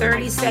about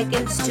 30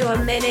 seconds to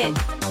a minute.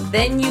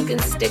 Then you can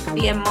stick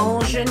the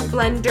emulsion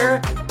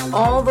blender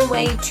all the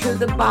way to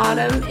the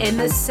bottom in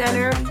the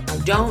center.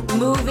 Don't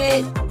move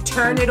it.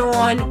 Turn it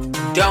on.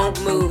 Don't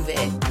move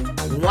it.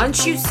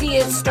 Once you see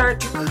it start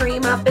to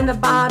cream up in the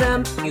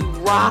bottom, you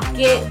rock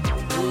it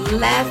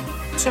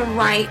left to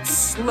right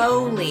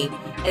slowly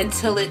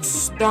until it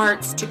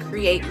starts to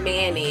create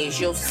mayonnaise.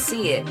 You'll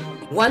see it.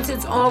 Once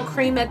it's all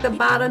cream at the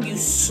bottom, you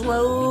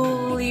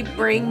slowly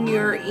bring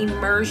your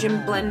immersion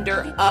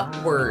blender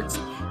upwards,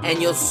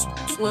 and you'll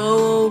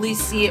slowly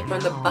see it from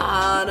the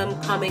bottom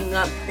coming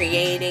up,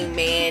 creating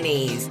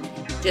mayonnaise.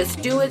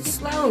 Just do it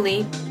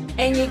slowly,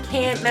 and you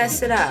can't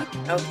mess it up,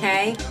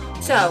 okay?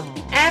 So,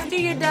 after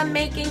you're done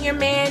making your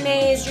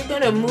mayonnaise, you're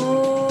gonna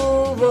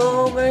move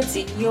over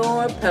to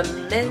your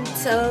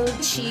pimento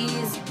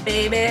cheese,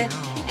 baby.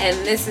 And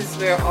this is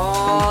where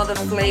all the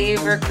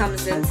flavor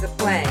comes into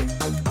play.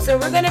 So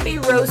we're gonna be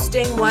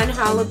roasting 1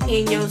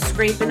 jalapeno,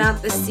 scraping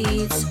out the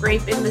seeds,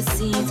 scraping the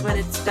seeds when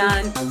it's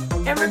done.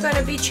 And we're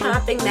gonna be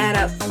chopping that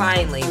up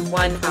finely,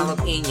 1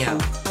 jalapeno.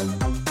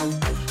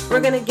 We're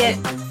gonna get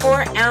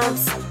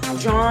 4-ounce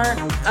jar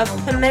of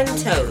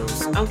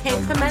pimentos. Okay,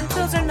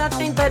 pimentos are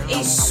nothing but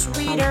a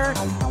sweeter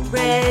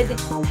red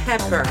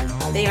pepper.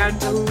 They are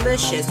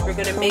delicious. We're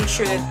gonna make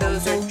sure that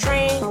those are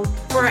drained.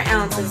 4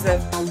 ounces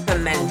of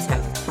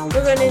pimento.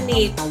 We're gonna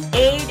need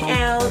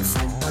 8-ounce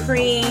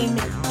cream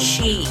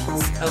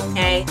cheese,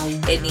 okay?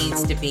 It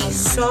needs to be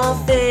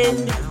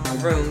softened,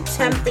 room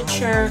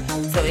temperature,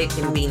 so it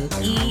can be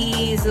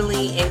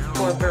easily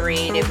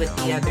incorporated with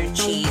the other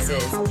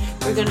cheeses.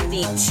 We're gonna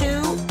need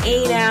 2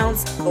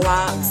 8-ounce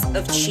blocks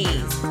of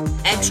cheese,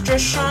 extra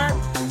sharp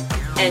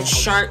and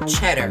sharp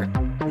cheddar.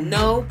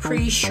 No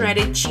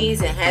pre-shredded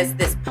cheese. It has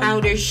this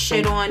powder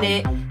shit on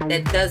it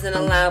that doesn't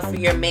allow for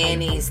your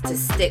mayonnaise to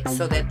stick,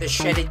 so that the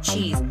shredded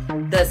cheese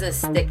doesn't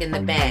stick in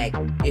the bag.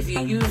 If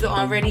you use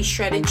already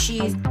shredded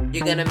cheese,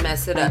 you're gonna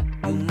mess it up.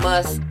 You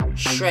must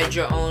shred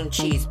your own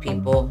cheese,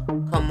 people.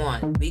 Come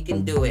on, we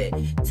can do it.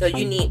 So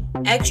you need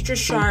extra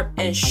sharp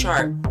and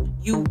sharp.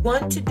 You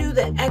want to do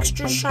the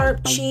extra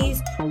sharp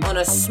cheese on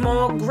a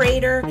small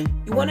grater.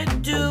 You want to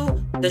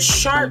do the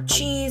sharp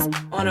cheese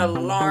on a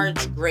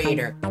large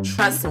grater.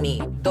 Trust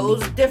me,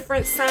 those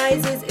different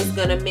sizes is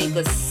going to make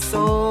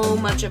so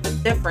much of a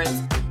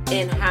difference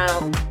in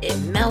how it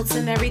melts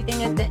and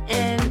everything at the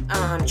end.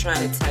 I'm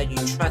trying to tell you,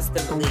 trust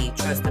and believe,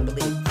 trust and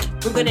believe.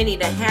 We're going to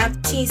need a half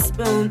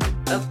teaspoon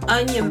of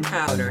onion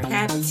powder,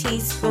 half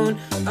teaspoon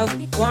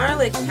of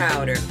garlic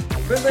powder.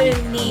 We're going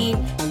to need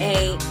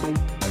a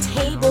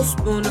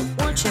tablespoon of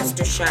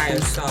Worcestershire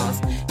sauce,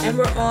 and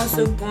we're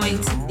also going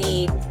to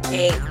need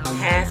a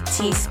half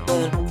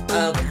teaspoon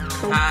of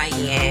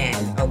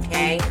cayenne,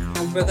 okay?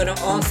 We're gonna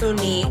also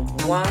need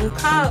 1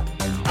 cup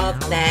of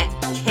that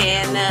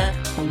can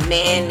of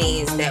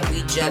mayonnaise that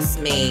we just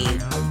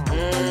made.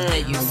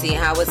 You see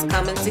how it's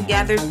coming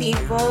together,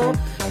 people?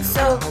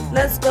 So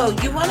let's go.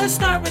 You want to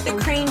start with the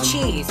cream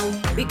cheese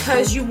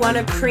because you want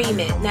to cream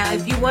it. Now,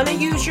 if you want to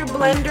use your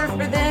blender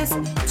for this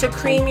to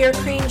cream your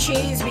cream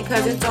cheese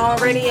because it's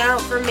already out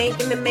for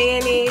making the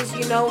mayonnaise,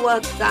 you know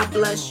what? God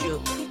bless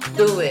you.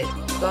 Do it.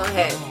 Go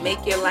ahead.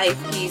 Make your life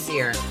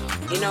easier.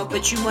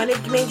 But you want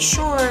to make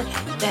sure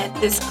that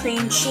this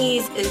cream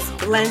cheese is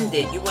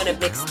blended. You want to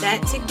mix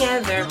that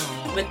together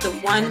with the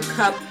 1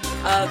 cup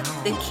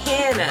of the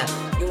canna.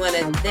 You want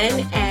to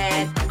then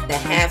add the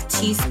half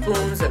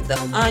teaspoons of the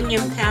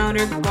onion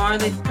powder,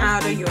 garlic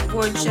powder, your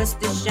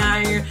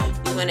Worcestershire.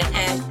 You want to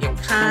add your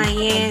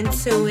cayenne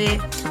to it,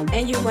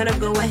 and you want to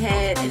go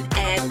ahead and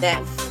add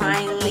that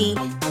finely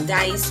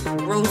diced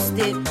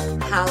roasted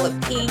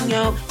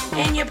jalapeno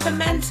and your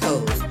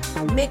pimentos.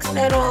 Mix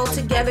that all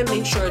together.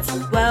 Make sure it's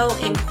well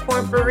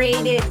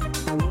incorporated.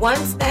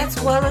 Once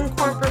that's well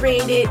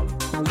incorporated,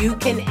 you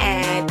can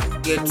add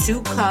your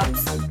 2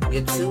 cups,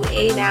 your 2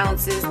 8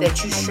 ounces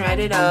that you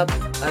shredded up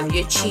of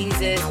your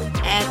cheeses.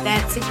 Add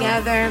that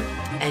together,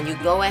 and you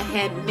go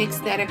ahead, mix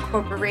that,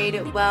 incorporate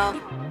it well.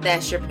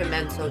 That's your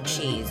pimento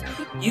cheese.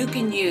 You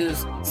can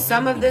use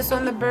some of this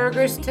on the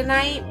burgers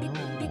tonight,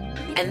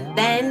 and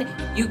then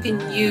you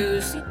can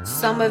use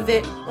some of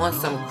it on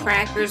some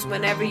crackers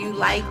whenever you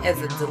like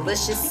as a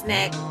delicious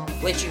snack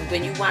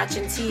when you're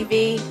watching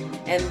TV.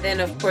 And then,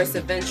 of course,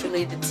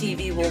 eventually the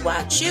TV will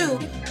watch you.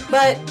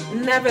 But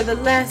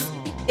nevertheless,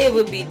 it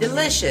would be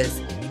delicious.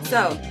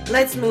 So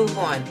let's move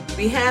on.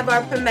 We have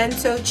our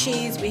pimento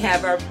cheese. We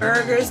have our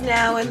burgers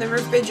now in the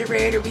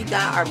refrigerator. We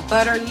got our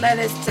butter,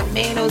 lettuce,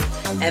 tomatoes,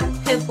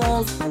 and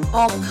pickles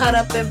all cut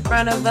up in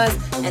front of us.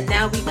 And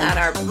now we got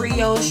our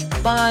brioche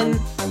bun.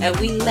 And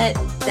we let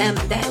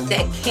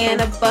that can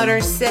of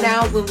butter sit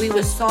out when we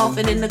were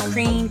softening the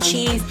cream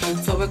cheese.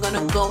 So we're going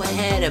to go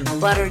ahead and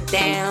butter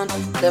down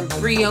the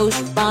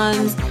brioche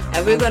buns.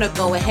 And we're going to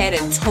go ahead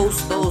and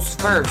toast those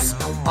first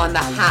on the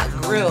hot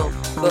grill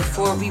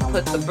before we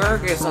put the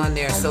burgers on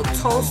there. So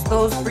toast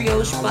those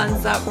brioche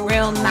buns up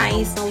real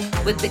nice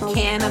with the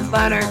can of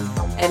butter,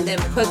 and then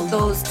put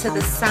those to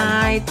the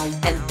side.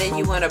 And then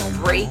you want to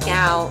break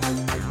out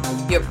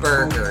your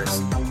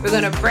burgers. We're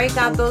going to break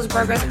out those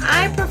burgers.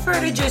 I prefer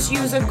to just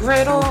use a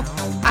griddle.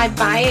 I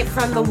buy it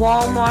from the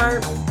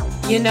Walmart.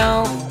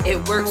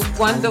 It works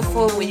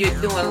wonderful when you're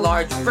doing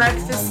large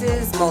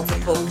breakfasts,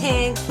 multiple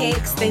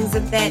pancakes, things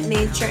of that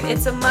nature.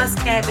 It's a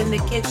must-have in the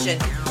kitchen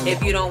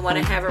if you don't want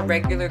to have a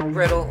regular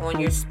griddle on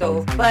your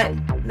stove. But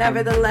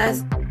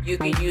nevertheless, you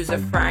can use a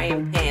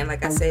frying pan.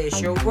 Like I said, it's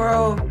your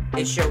world.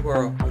 It's your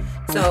world.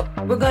 So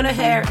we're going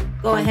to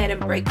go ahead and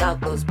break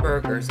out those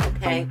burgers,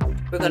 okay?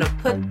 We're going to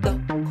put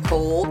the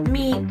cold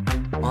meat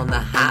on the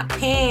hot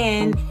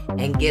pan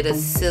and get a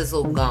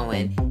sizzle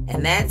going.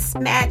 And that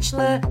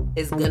spatula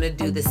is going to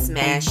do the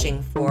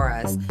smashing for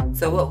us.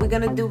 So what we're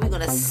going to do, we're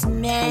going to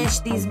smash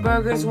these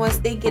burgers. Once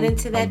they get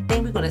into that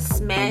thing, we're going to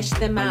smash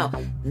them out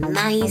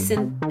nice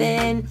and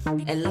thin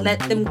and let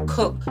them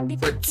cook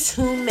for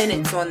 2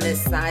 minutes on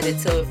this side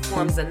until it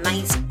forms a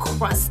nice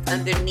crust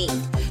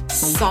underneath.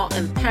 Salt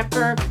and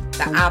pepper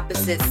the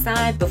opposite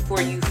side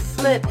before you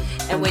flip.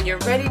 And when you're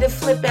ready to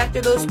flip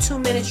after those 2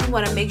 minutes, you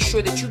want to make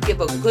sure that you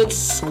give a good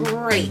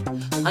scrape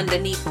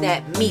underneath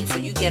that meat so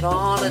you get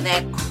all of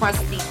that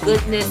crusty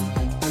goodness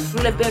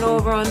flip it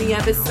over on the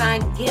other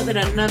side, give it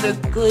another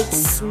good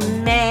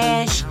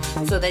smash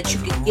so that you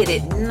can get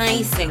it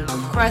nice and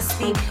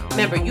crusty.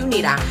 Remember, you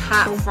need a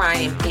hot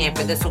frying pan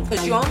for this one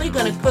because you're only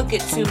going to cook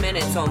it 2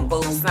 minutes on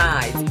both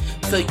sides.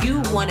 So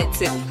you want it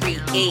to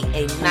create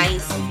a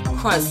nice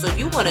crust. So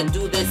you want to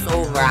do this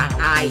over a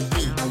high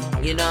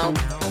heat, you know?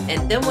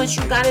 And then once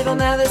you got it on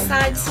the other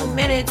side, 2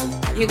 minutes,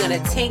 you're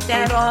going to take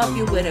that off.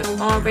 You would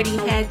have already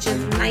had your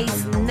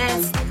nice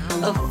nest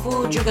of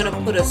food. You're going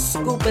to put a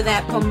scoop of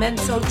that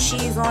pimento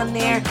cheese on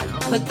there.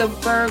 Put the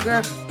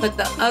burger. Put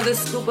the other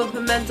scoop of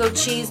pimento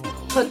cheese.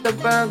 Put the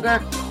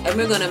burger. And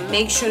we're going to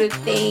make sure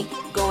that they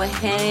go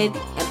ahead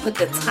and put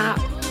the top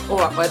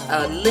or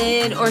a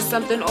lid or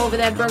something over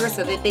that burger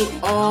so that they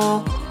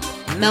all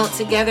melt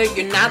together.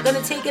 You're not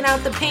going to take it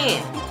out the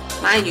pan.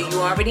 Mind you, you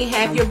already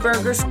have your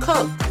burgers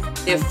cooked.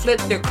 They're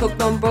flipped, they're cooked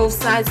on both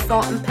sides,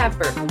 salt and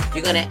pepper.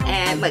 You're gonna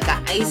add like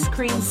an ice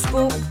cream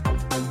scoop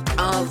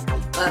of,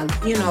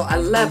 a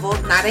level,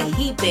 not a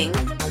heaping,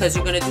 because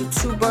you're gonna do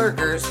 2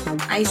 burgers.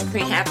 Ice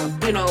cream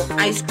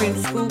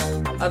scoop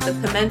of the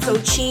pimento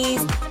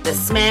cheese, the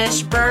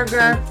smashed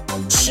burger,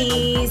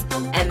 cheese,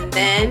 and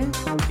then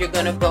you're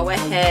gonna go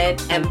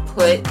ahead and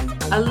put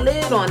a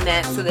lid on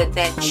that so that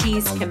that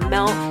cheese can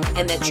melt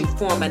and that you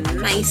form a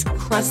nice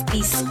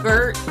crusty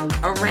skirt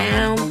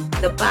around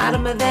the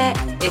bottom of that.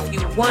 If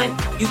you want,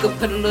 you could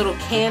put a little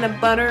can of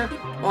butter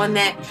on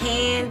that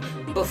pan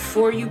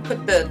before you put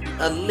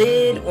a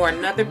lid or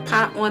another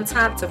pot on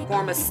top to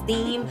form a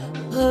steam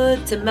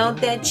hood to melt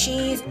that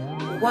cheese.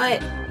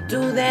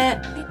 Do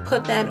that.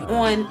 Put that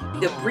on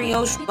the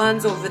brioche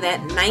buns over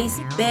that nice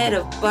bed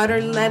of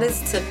butter,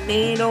 lettuce,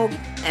 tomato,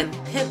 and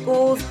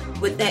pickles.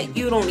 With that,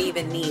 you don't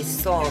even need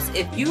sauce.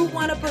 If you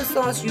want to put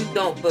sauce, you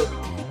don't. But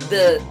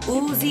the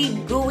oozy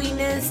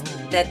gooiness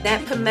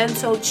that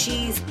pimento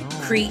cheese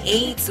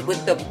creates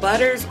with the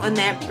butters on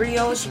that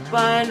brioche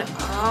bun,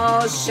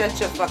 oh, shut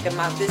your fucking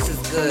mouth. This is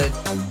good.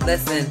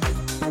 Listen,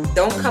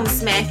 don't come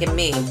smacking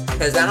me,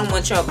 because I don't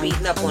want y'all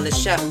beating up on the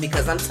chef,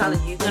 because I'm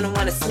telling you, you're going to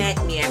want to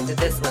smack me after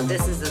this one.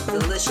 This is a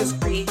delicious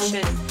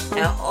creation,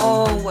 and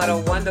oh, what a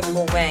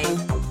wonderful way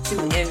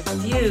to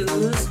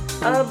infuse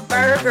a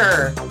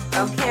burger.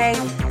 Okay,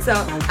 so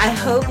I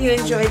hope you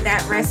enjoyed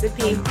that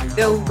recipe.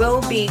 There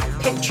will be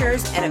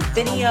pictures and a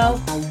video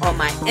on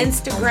my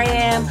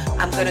Instagram.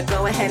 I'm going to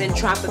go ahead and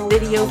drop a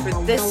video for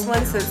this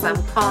one since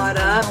I'm caught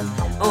up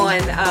on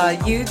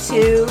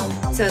YouTube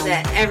so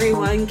that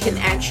everyone can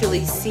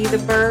actually see the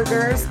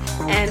burgers.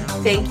 And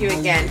thank you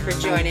again for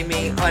joining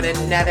me on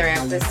another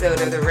episode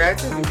of the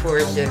Recipe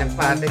Portion of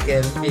Apothecary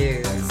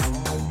Infused.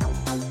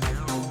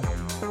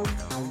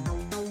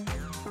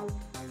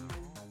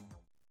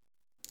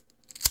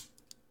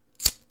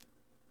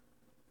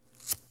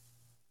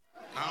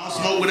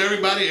 With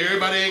everybody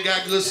ain't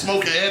got good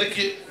smoking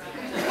etiquette.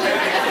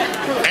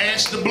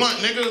 Ash the blunt,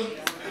 nigga.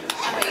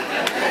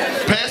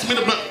 Pass me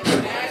the blunt.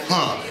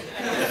 Huh.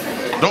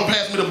 Don't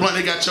pass me the blunt,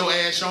 they got your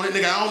ash on it,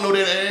 nigga. I don't know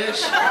that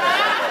ash.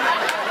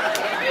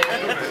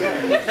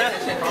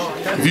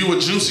 If you a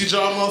juicy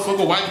jaw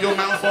motherfucker, wipe your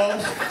mouth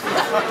off.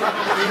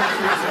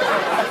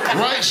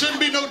 Right? Shouldn't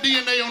be no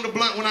DNA on the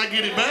blunt when I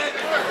get it back.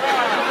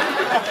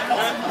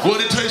 What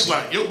it tastes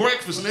like? Your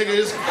breakfast, nigga,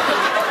 is...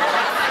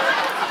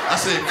 I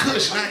said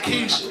Kush, not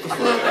Quiche. What the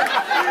fuck?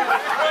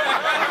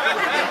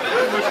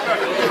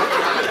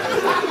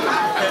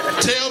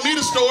 Tell me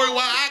the story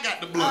why I got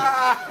the blunt.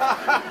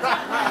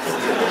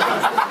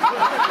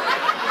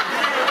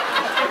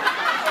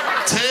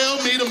 Tell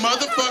me the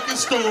motherfucking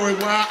story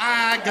why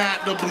I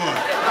got the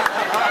blunt.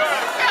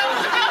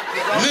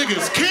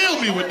 Niggas kill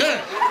me with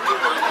that.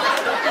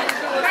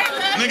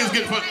 Niggas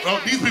get fucked.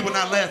 Oh, these people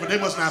not laughing. They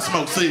must not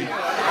smoke. See.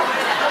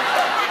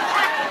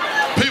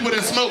 People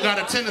that smoke got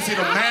a tendency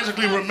to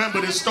magically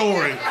remember this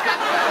story.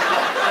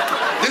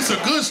 It's a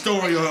good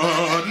story,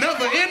 a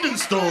never-ending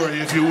story,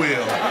 if you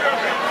will.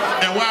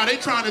 And while they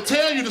trying to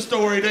tell you the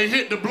story, they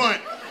hit the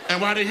blunt. And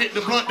while they hit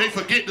the blunt, they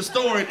forget the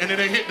story. And then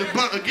they hit the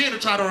blunt again to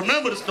try to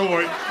remember the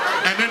story.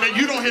 And then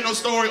you don't hit no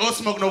story or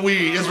smoke no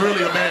weed. It's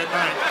really a bad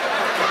night.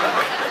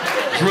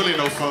 It's really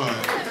no fun.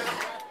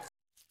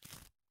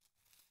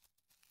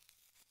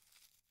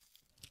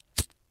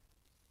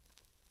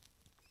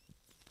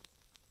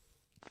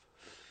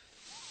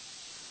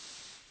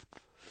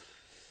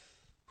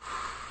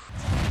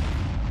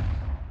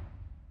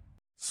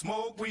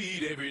 Smoke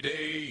weed every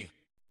day.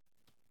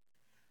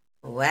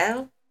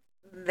 Well,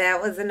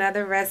 that was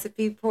another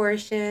recipe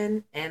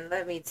portion. And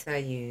let me tell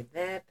you,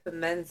 that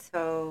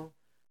pimento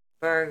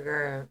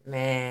burger,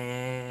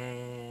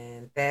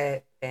 man,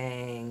 that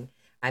thing.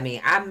 I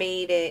mean, I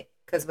made it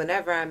because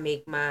whenever I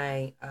make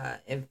my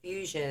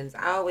infusions,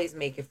 I always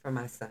make it for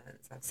my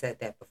sons. I've said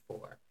that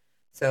before.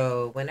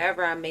 So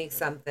whenever I make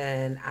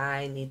something,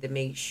 I need to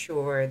make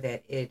sure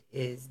that it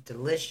is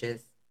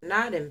delicious,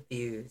 not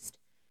infused.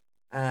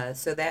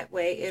 So that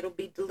way it'll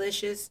be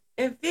delicious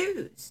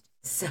infused.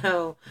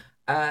 So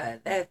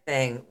that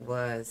thing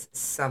was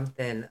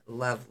something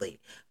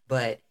lovely.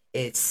 But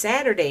it's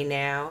Saturday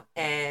now,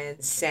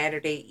 and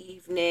Saturday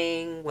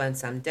evening,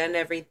 once I'm done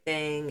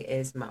everything,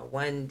 is my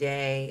one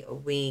day a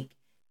week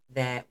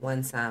that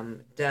once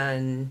I'm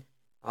done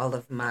all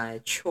of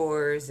my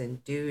chores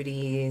and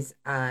duties,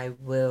 I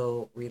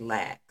will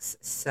relax.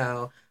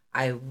 So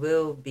I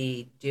will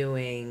be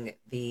doing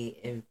the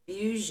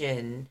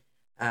infusion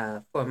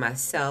for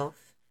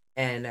myself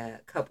and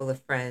a couple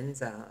of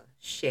friends I'll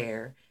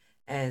share.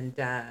 And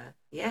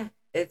yeah,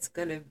 it's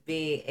going to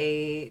be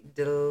a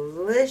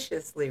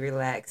deliciously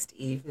relaxed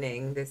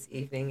evening this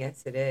evening.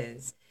 Yes, it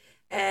is.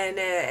 And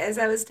as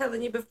I was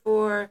telling you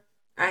before,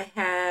 I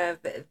have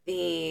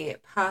the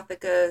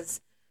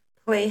Apotheca's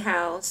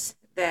Playhouse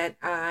that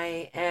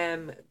I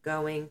am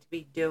going to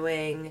be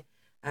doing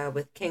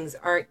with King's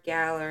Art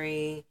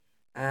Gallery,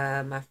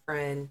 my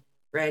friend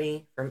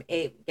Reddy from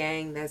Ape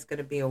Gang. That's going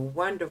to be a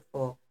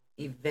wonderful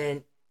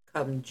event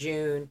come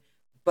June.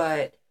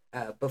 But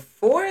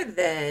before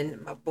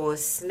then, my boy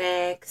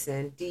Snacks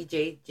and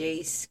DJ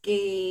J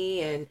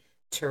Ski and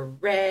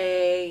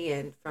Teray,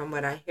 and from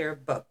what I hear,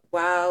 Buck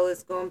Wow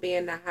is going to be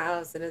in the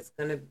house, and it's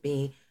going to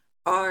be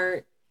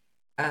art,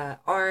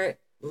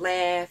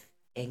 laugh,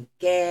 and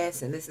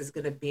gas. And this is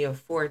going to be a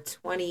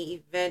 420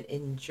 event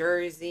in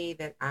Jersey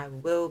that I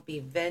will be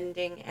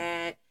vending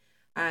at.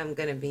 I'm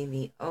going to be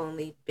the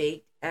only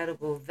baked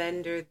edible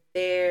vendor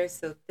there.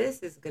 So this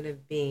is going to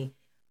be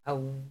a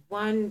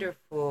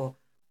wonderful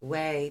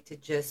way to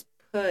just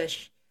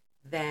push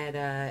that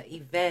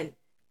event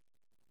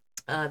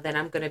that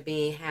I'm going to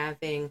be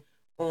having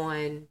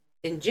on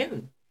in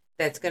June.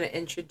 That's going to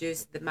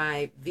introduce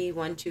my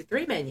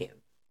V123 menu,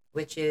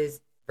 which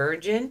is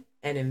virgin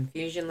and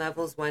infusion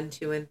levels 1,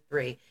 2, and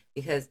 3,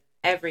 because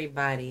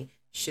everybody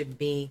should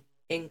be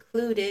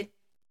included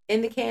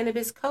in the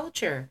cannabis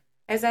culture.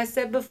 As I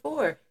said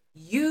before,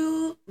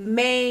 you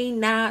may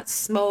not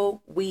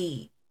smoke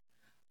weed,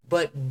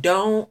 but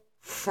don't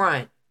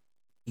front.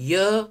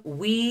 Your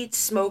weed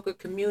smoker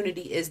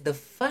community is the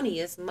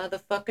funniest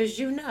motherfuckers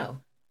you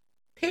know.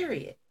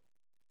 Period.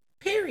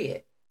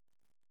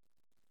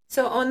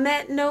 So on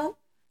that note,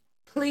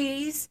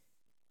 please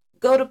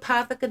go to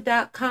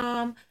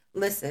Apotheca.com.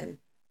 Listen,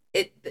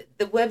 the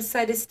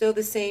website is still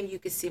the same. You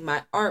can see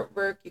my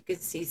artwork. You can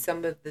see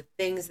some of the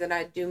things that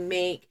I do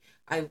make.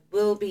 I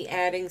will be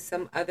adding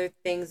some other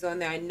things on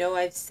there. I know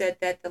I've said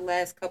that the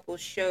last couple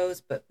shows,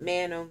 but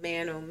man, oh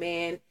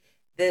man,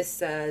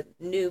 this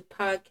new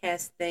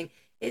podcast thing,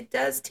 it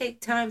does take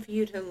time for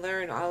you to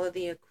learn all of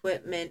the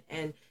equipment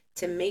and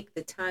to make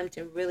the time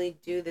to really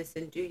do this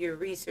and do your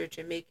research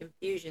and make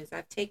infusions.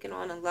 I've taken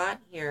on a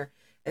lot here,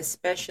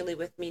 especially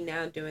with me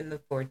now doing the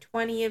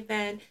 420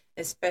 event,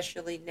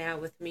 especially now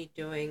with me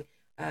doing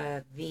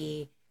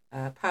the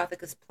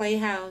Apotheca's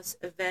Playhouse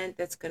event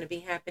that's going to be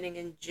happening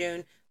in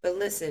June. But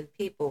listen,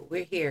 people,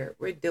 we're here.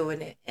 We're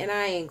doing it. And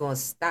I ain't going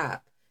to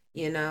stop,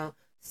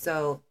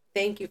 So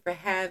thank you for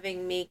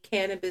having me,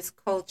 Cannabis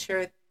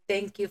Culture.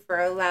 Thank you for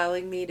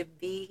allowing me to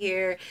be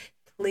here.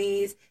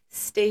 Please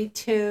stay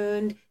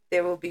tuned.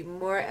 There will be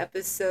more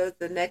episodes.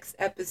 The next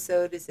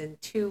episode is in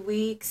 2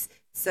 weeks.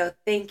 So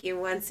thank you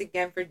once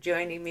again for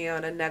joining me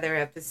on another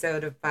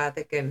episode of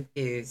Apotheca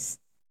Infused.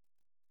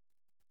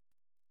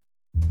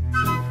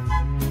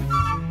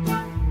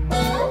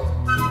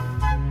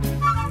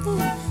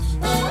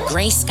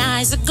 Gray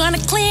skies are gonna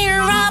clear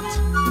up.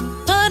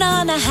 Put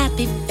on a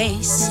happy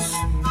face.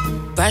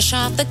 Brush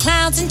off the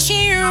clouds and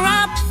cheer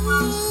up.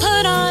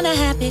 Put on a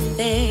happy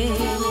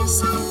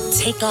face.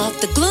 Take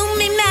off the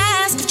gloomy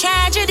mask of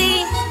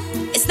tragedy.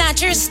 It's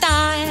not your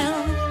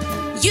style.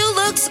 You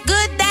look so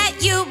good that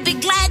you'll be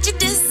glad you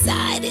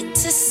decided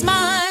to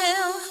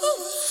smile.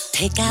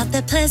 Pick out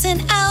the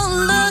pleasant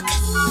outlook.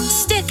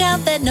 Stick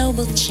out that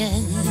noble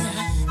chin.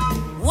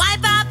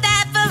 Wipe off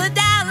that full of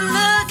doubt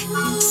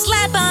look.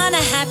 Slap on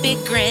a happy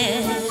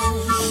grin.